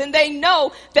miraculous, and they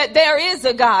know that there is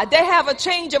a God. They have a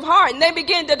change of heart, and they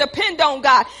begin to depend on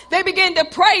God. They begin to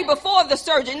pray before the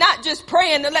surgery, not just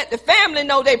praying to let the family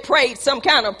know they prayed some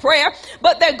kind of prayer,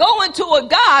 but they're going to a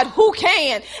God who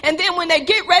can. And then when they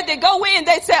get ready to go in,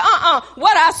 they say,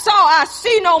 what I saw, I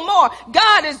see no more.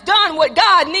 God has done what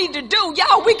God need to do.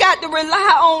 Y'all, we got to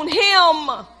rely on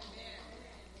him.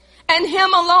 And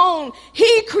him alone.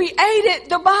 He created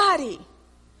the body.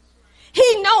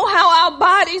 He know how our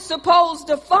body's supposed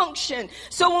to function.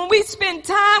 So when we spend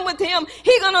time with him,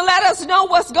 he's going to let us know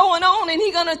what's going on, and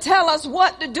he's going to tell us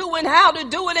what to do and how to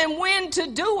do it and when to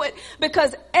do it.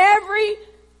 Because every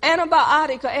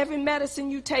antibiotic or every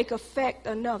medicine you take affect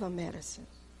another medicine.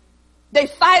 They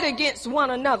fight against one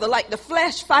another, like the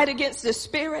flesh fight against the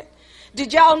spirit.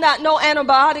 Did y'all not know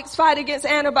antibiotics fight against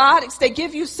antibiotics? They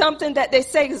give you something that they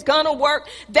say is gonna work.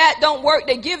 That don't work.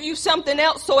 They give you something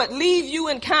else so it leaves you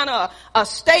in kind of a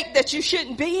state that you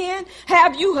shouldn't be in.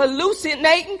 Have you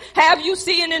hallucinating? Have you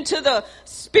seeing into the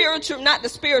spiritual, not the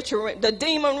spiritual, the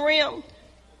demon realm?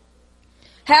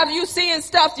 Have you seeing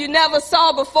stuff you never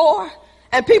saw before?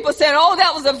 And people saying, oh,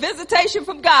 that was a visitation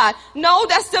from God. No,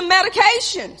 that's the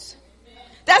medications.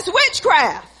 That's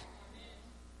witchcraft.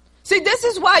 See, this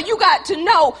is why you got to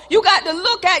know, you got to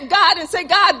look at God and say,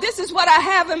 God, this is what I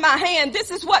have in my hand.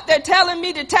 This is what they're telling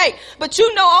me to take. But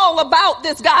you know all about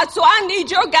this, God, so I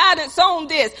need your guidance on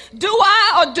this. Do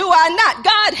I or do I not?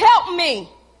 God, help me.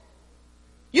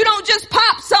 You don't just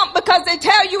pop something because they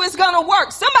tell you it's going to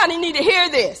work. Somebody need to hear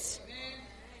this.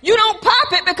 You don't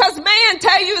pop it because man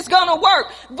tell you it's going to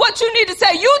work. What you need to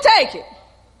say, you take it.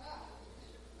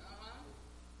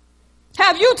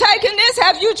 Have you taken this?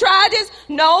 Have you tried this?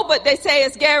 No, but they say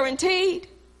it's guaranteed.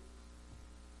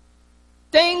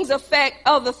 Things affect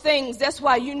other things. That's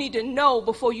why you need to know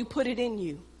before you put it in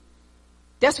you.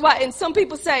 That's why, and some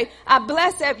people say, I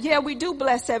bless, yeah, we do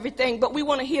bless everything, but we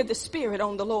want to hear the Spirit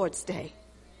on the Lord's day.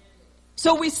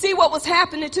 So we see what was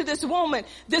happening to this woman.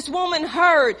 This woman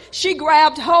heard. She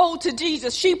grabbed hold to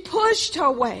Jesus. She pushed her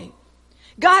way.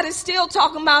 God is still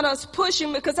talking about us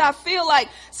pushing because I feel like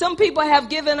some people have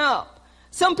given up.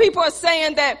 Some people are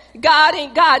saying that God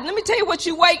ain't God. Let me tell you what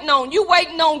you're waiting on. You're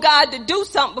waiting on God to do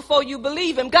something before you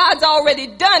believe him. God's already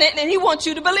done it and he wants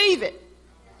you to believe it.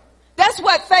 That's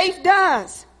what faith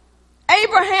does.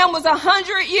 Abraham was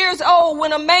 100 years old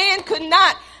when a man could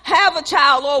not have a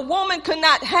child or a woman could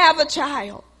not have a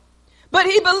child. But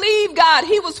he believed God.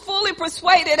 He was fully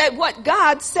persuaded at what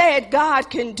God said God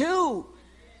can do.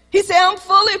 He said, I'm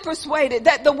fully persuaded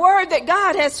that the word that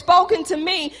God has spoken to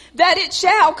me, that it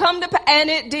shall come to pass. And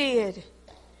it did.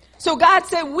 So God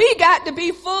said, we got to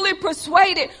be fully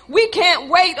persuaded. We can't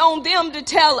wait on them to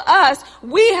tell us.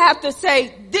 We have to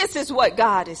say, this is what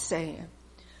God is saying.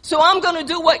 So I'm going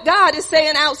to do what God is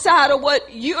saying outside of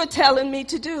what you're telling me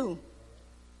to do.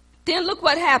 Then look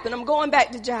what happened. I'm going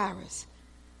back to Jairus.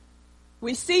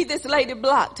 We see this lady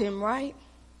blocked him, right?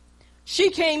 She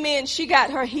came in. She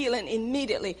got her healing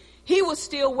immediately. He was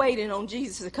still waiting on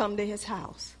Jesus to come to his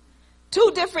house.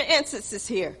 Two different instances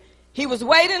here. He was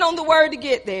waiting on the word to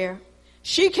get there.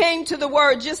 She came to the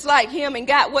word just like him and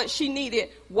got what she needed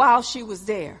while she was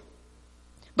there.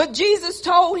 But Jesus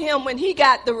told him when he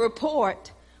got the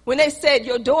report, when they said,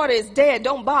 your daughter is dead,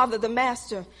 don't bother the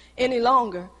master any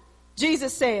longer.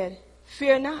 Jesus said,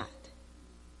 fear not,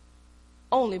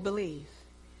 only believe.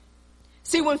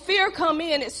 See, when fear come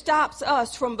in, it stops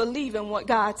us from believing what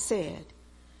God said.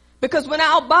 Because when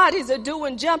our bodies are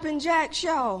doing jumping jack,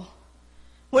 y'all,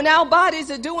 when our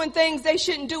bodies are doing things they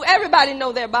shouldn't do, everybody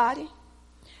know their body.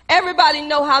 Everybody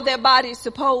know how their body is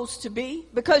supposed to be.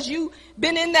 Because you've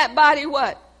been in that body,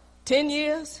 what, 10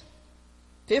 years,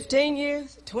 15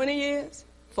 years, 20 years,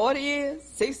 40 years,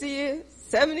 60 years,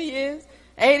 70 years,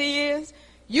 80 years.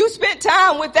 You spent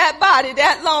time with that body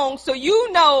that long, so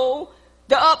you know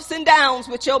the ups and downs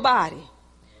with your body.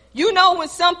 You know when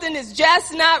something is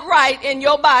just not right in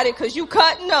your body because you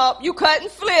cutting up, you cutting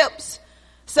flips.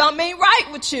 Something ain't right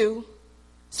with you.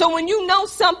 So when you know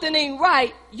something ain't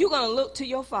right, you're going to look to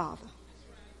your Father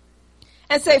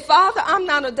and say, Father, I'm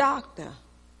not a doctor,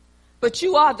 but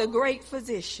you are the great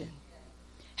physician.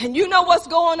 And you know what's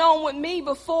going on with me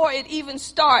before it even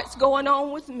starts going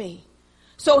on with me.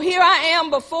 So here I am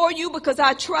before you because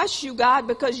I trust you, God,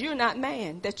 because you're not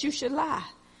man that you should lie.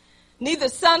 Neither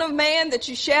son of man that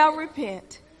you shall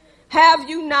repent. Have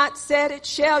you not said it?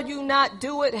 Shall you not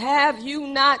do it? Have you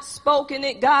not spoken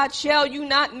it, God? Shall you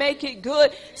not make it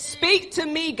good? Speak to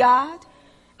me, God.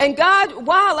 And God,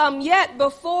 while I'm yet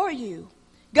before you,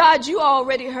 God, you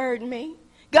already heard me.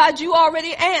 God, you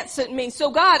already answered me. So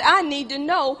God, I need to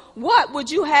know, what would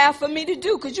you have for me to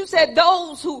do? Because you said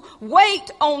those who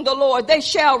wait on the Lord, they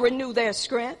shall renew their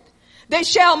strength. They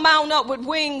shall mount up with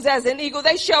wings as an eagle.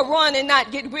 They shall run and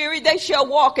not get weary. They shall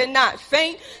walk and not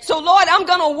faint. So Lord, I'm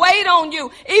going to wait on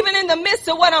you. Even in the midst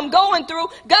of what I'm going through,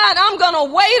 God, I'm going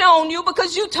to wait on you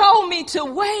because you told me to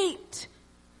wait.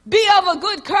 Be of a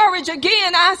good courage.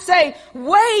 Again, I say,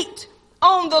 wait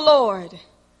on the Lord.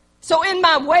 So in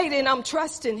my waiting, I'm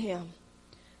trusting him.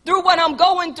 Through what I'm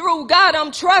going through, God,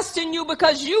 I'm trusting you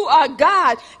because you are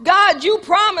God. God, you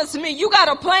promised me. You got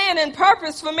a plan and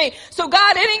purpose for me. So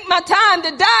God, it ain't my time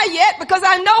to die yet because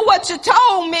I know what you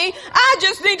told me. I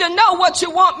just need to know what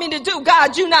you want me to do.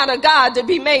 God, you're not a God to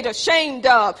be made ashamed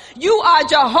of. You are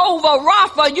Jehovah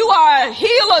Rapha. You are a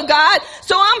healer, God.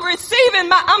 So I'm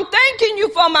I'm thanking you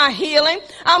for my healing.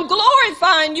 I'm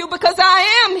glorifying you because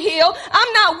I am healed.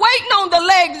 I'm not waiting on the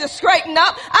legs to straighten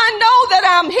up. I know that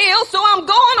I'm healed. So I'm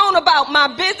going on about my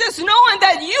business knowing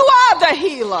that you are the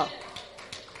healer.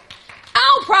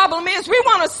 Our problem is we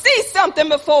want to see something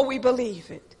before we believe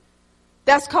it.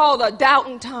 That's called a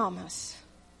doubting Thomas.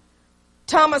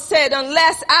 Thomas said,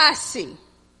 unless I see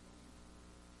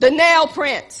the nail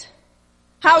prints,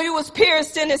 how he was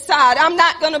pierced in his side, I'm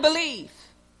not going to believe.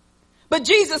 But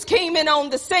Jesus came in on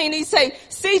the scene. He said,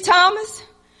 see, Thomas,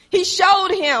 he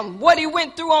showed him what he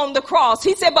went through on the cross.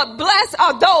 He said, but blessed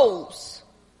are those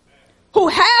who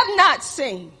have not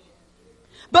seen,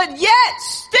 but yet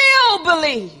still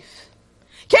believe.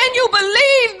 Can you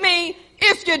believe me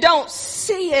if you don't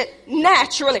see it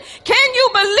naturally? Can you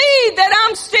believe that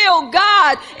I'm still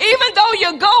God, even though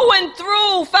you're going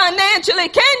through financially?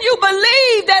 Can you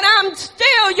believe that I'm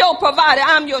still your provider?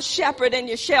 I'm your shepherd and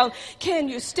your shelter. Can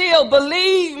you still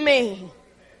believe me?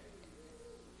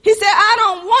 He said, I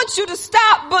don't want you to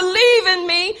stop believing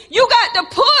me. You got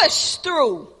to push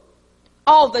through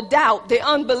all the doubt, the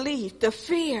unbelief, the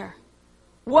fear,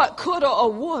 what coulda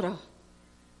or woulda.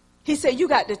 He said, you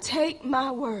got to take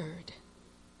my word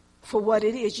for what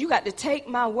it is. You got to take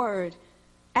my word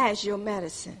as your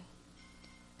medicine.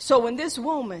 So when this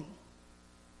woman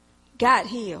got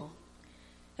healed,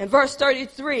 in verse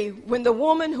 33, when the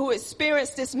woman who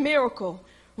experienced this miracle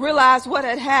realized what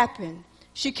had happened,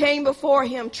 she came before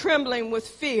him trembling with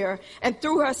fear and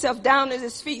threw herself down at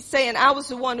his feet saying, I was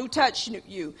the one who touched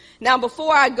you. Now,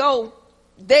 before I go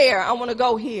there, I want to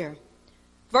go here.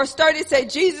 Verse 30 said,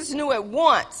 Jesus knew at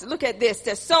once, look at this,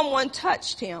 that someone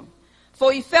touched him.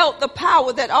 For he felt the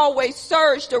power that always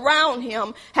surged around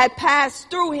him had passed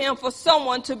through him for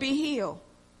someone to be healed.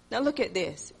 Now look at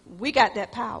this. We got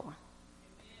that power.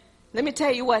 Let me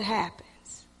tell you what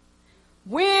happens.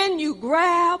 When you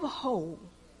grab hold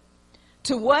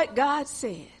to what God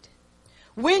said,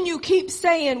 When you keep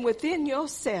saying within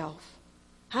yourself,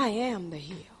 I am the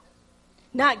healed.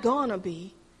 Not gonna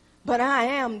be, but I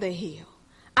am the healed.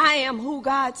 I am who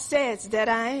God says that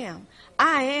I am.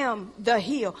 I am the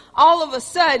healed. All of a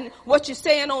sudden, what you're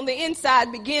saying on the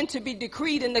inside begin to be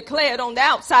decreed and declared on the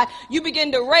outside. You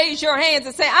begin to raise your hands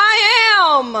and say, I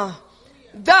am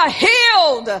the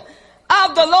healed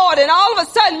of the Lord. And all of a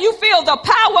sudden, you feel the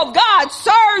power of God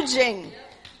surging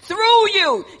through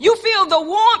you. You feel the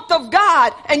warmth of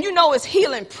God, and you know His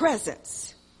healing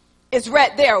presence is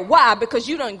right there. Why? Because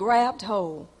you done grabbed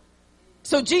hold.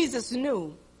 So Jesus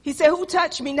knew. He said, who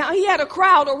touched me? Now, he had a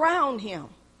crowd around him,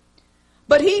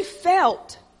 but he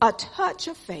felt a touch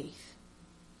of faith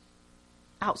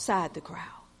outside the crowd.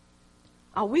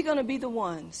 Are we going to be the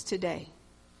ones today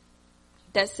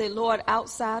that say, Lord,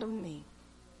 outside of me,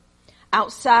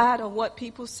 outside of what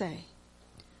people say,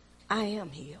 I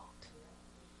am healed?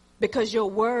 Because your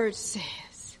word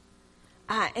says,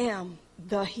 I am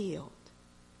the healed.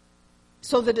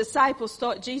 So the disciples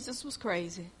thought Jesus was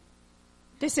crazy.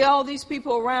 They say all these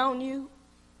people around you,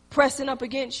 pressing up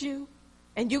against you,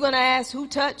 and you're going to ask who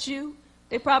touched you?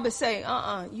 They probably say,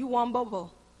 you want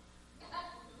bubble.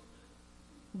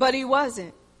 But he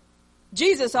wasn't.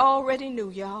 Jesus already knew,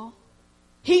 y'all.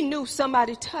 He knew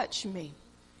somebody touched me.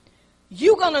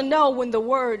 You're going to know when the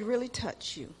word really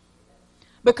touched you.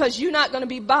 Because you're not going to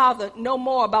be bothered no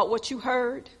more about what you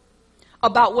heard,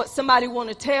 about what somebody want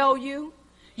to tell you.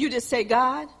 You just say,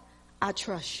 God, I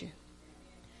trust you.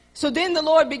 So then the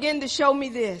Lord began to show me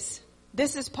this.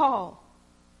 This is Paul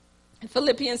in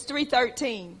Philippians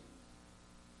 3:13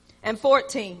 and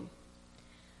 14.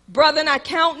 Brethren, I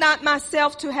count not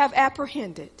myself to have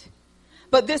apprehended,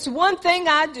 but this one thing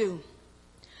I do,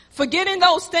 forgetting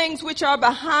those things which are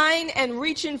behind and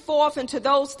reaching forth into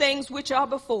those things which are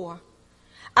before.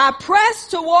 I press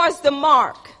towards the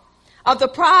mark of the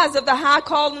prize of the high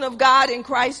calling of God in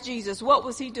Christ Jesus. What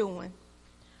was he doing?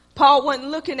 Paul wasn't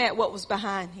looking at what was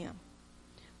behind him.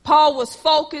 Paul was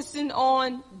focusing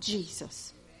on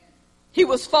Jesus. He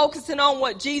was focusing on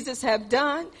what Jesus had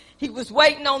done. He was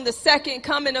waiting on the second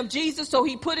coming of Jesus, so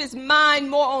he put his mind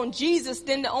more on Jesus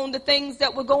than on the things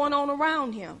that were going on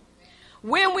around him.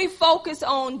 When we focus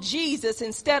on Jesus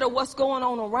instead of what's going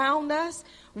on around us,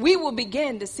 we will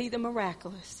begin to see the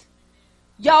miraculous.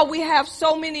 Y'all, we have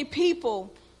so many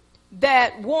people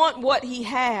that want what he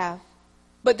have,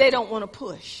 but they don't want to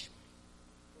push.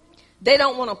 They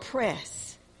don't want to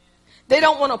press. They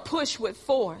don't want to push with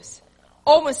force.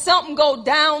 Or when something go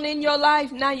down in your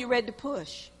life, now you're ready to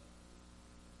push.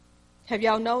 Have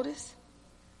y'all noticed?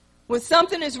 When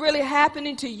something is really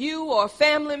happening to you or a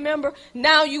family member,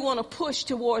 now you want to push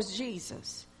towards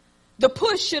Jesus. The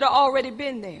push should have already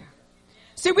been there.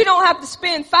 See, we don't have to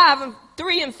spend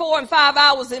 3 and 4 and 5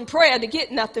 hours in prayer to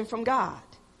get nothing from God.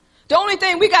 The only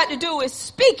thing we got to do is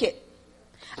speak it.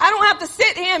 I don't have to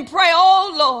sit here and pray,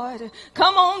 oh, Lord,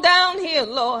 come on down here,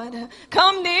 Lord.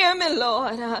 Come near me,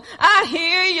 Lord. I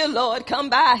hear you, Lord. Come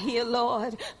by here,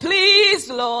 Lord. Please,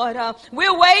 Lord.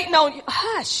 We're waiting on you.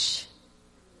 Hush.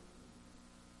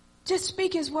 Just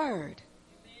speak his word.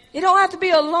 It don't have to be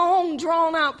a long,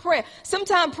 drawn-out prayer.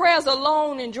 Sometimes prayers are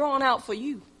long and drawn out for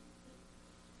you.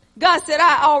 God said,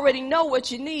 I already know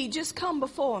what you need. Just come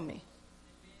before me.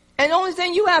 And the only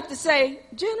thing you have to say,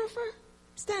 Jennifer,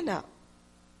 stand up.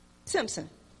 Simpson.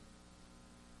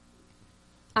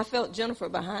 I felt Jennifer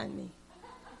behind me.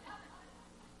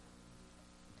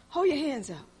 Hold your hands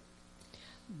up.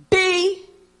 Be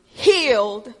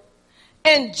healed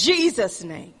in Jesus'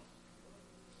 name.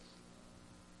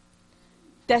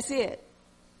 That's it.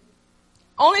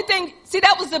 Only thing, see,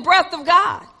 that was the breath of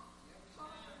God.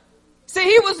 See,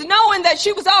 he was knowing that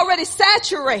she was already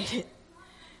saturated.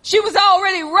 She was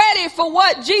already ready for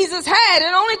what Jesus had.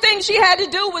 And the only thing she had to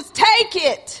do was take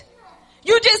it.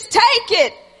 You just take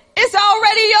it. It's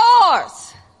already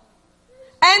yours.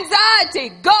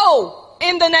 Anxiety, go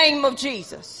in the name of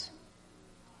Jesus.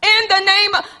 In the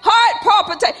name of heart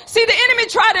palpitation. See, the enemy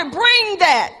tried to bring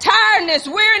that. Tiredness,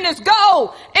 weariness,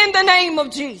 go in the name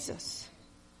of Jesus.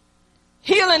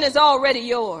 Healing is already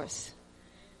yours.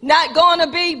 Not going to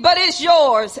be, but it's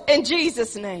yours in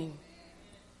Jesus' name.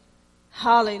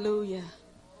 Hallelujah.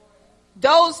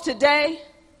 Those today,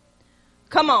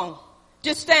 come on,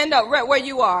 just stand up right where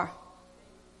you are.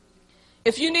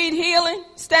 If you need healing,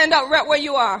 stand up right where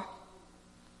you are.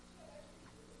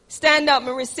 Stand up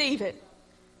and receive it.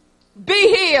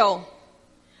 Be healed.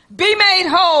 Be made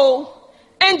whole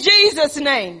in Jesus'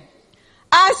 name.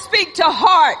 I speak to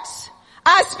hearts.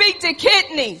 I speak to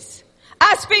kidneys.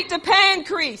 I speak to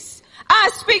pancreas. I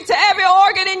speak to every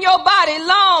organ in your body,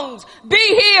 lungs. Be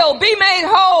healed. Be made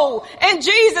whole in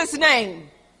Jesus' name.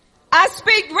 I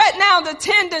speak right now the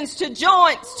tendons to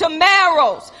joints, to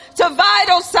marrows, to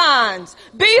vital signs.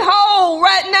 Be whole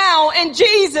right now in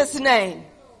Jesus' name.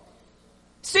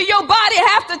 See, your body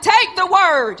have to take the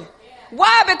word.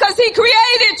 Why? Because he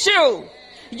created you.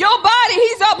 Your body,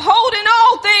 he's upholding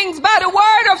all things by the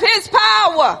word of his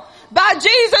power. By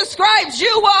Jesus' stripes,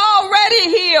 you were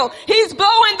already healed. He's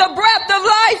blowing the breath of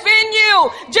life in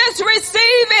you. Just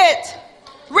receive it.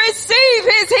 Receive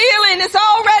his healing. It's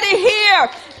already here.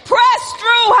 Press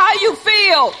through how you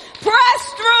feel.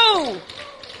 Press through.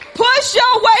 Push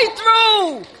your way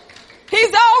through.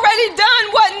 He's already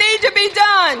done what needs to be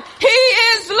done. He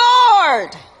is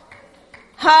Lord.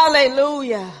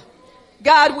 Hallelujah.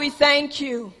 God, we thank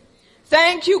you.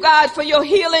 Thank you, God, for your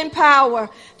healing power.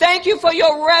 Thank you for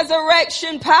your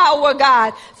resurrection power,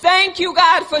 God. Thank you,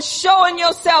 God, for showing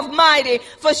yourself mighty,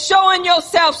 for showing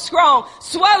yourself strong.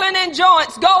 Swelling in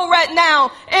joints, go right now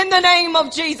in the name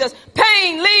of Jesus.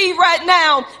 Pain, leave right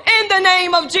now in the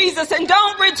name of Jesus and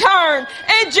don't return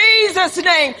in Jesus'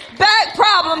 name. Back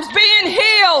problems being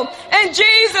healed in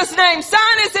Jesus' name.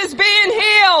 Sinuses being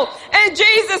healed in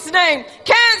Jesus' name.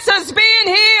 Cancers being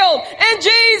healed in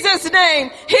Jesus'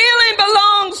 name. Healing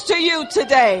belongs to you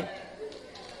today.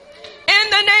 In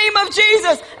the name of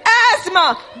Jesus,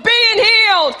 asthma being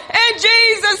healed in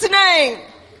Jesus' name.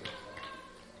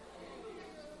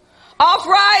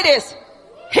 Arthritis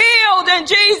healed in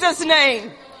Jesus'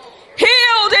 name.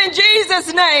 Healed in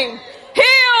Jesus' name.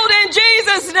 Healed in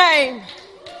Jesus' name.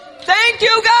 Thank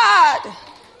you, God.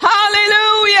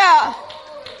 Hallelujah.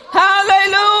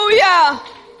 Hallelujah.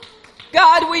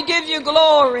 God, we give you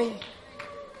glory.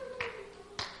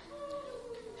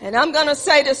 And I'm going to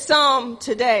say to some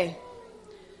today,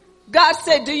 God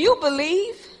said, do you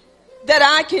believe that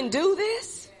I can do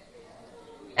this?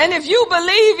 And if you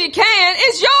believe he can,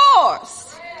 it's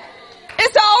yours.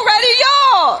 It's already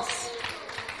yours.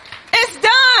 It's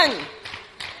done.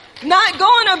 Not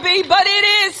going to be, but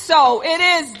it is so. It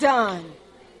is done.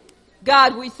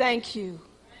 God, we thank you.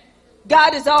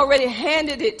 God has already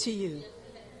handed it to you.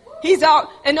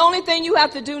 And the only thing you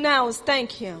have to do now is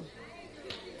thank him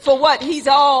for what he's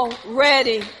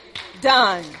already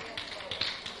done.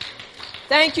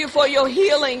 Thank you for your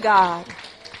healing, God.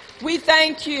 We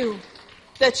thank you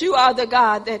that you are the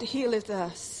God that healeth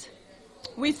us.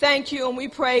 We thank you and we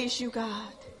praise you,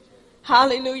 God.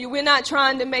 Hallelujah. We're not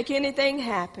trying to make anything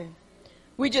happen.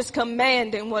 We're just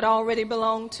commanding what already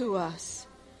belonged to us.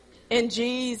 In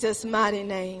Jesus' mighty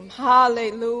name.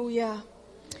 Hallelujah.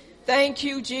 Thank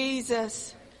you,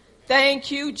 Jesus.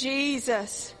 Thank you,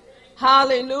 Jesus.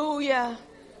 Hallelujah.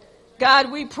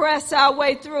 God, we press our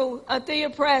way through. Althea,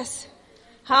 press.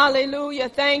 Hallelujah.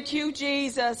 Thank you,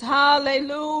 Jesus.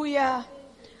 Hallelujah.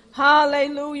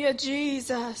 Hallelujah,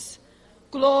 Jesus.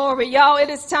 Glory. Y'all, it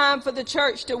is time for the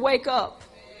church to wake up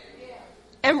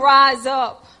and rise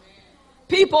up.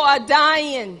 People are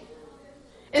dying.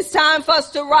 It's time for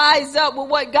us to rise up with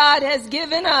what God has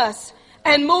given us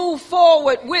and move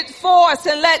forward with force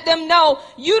and let them know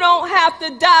you don't have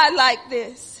to die like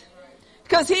this.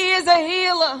 Because he is a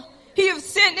healer. He has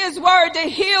sent his word to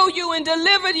heal you and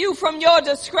deliver you from your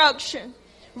destruction.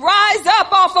 Rise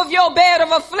up off of your bed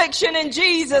of affliction in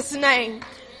Jesus' name.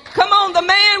 Come on, the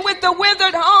man with the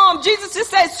withered arm. Jesus just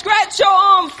said, scratch your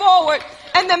arm forward.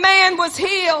 And the man was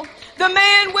healed. The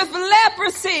man with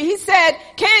leprosy, he said,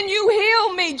 can you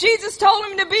heal me? Jesus told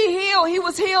him to be healed. He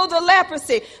was healed of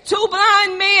leprosy. 2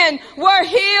 blind men were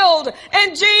healed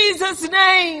in Jesus'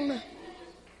 name.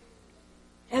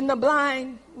 And the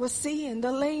blind was seeing,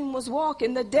 the lame was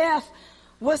walking, the deaf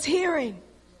was hearing.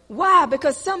 Why?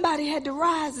 Because somebody had to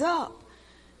rise up.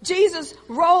 Jesus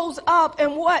rose up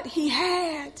in what he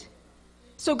had.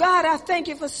 So God, I thank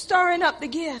you for stirring up the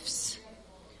gifts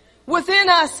within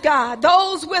us, God.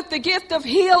 Those with the gift of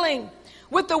healing,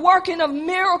 with the working of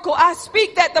miracle. I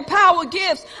speak that the power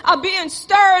gifts are being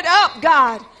stirred up,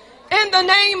 God, in the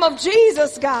name of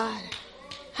Jesus, God.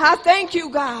 I thank you,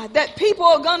 God, that people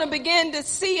are going to begin to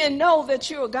see and know that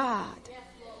you're God.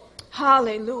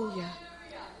 Hallelujah.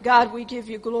 God, we give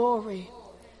you glory.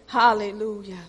 Hallelujah.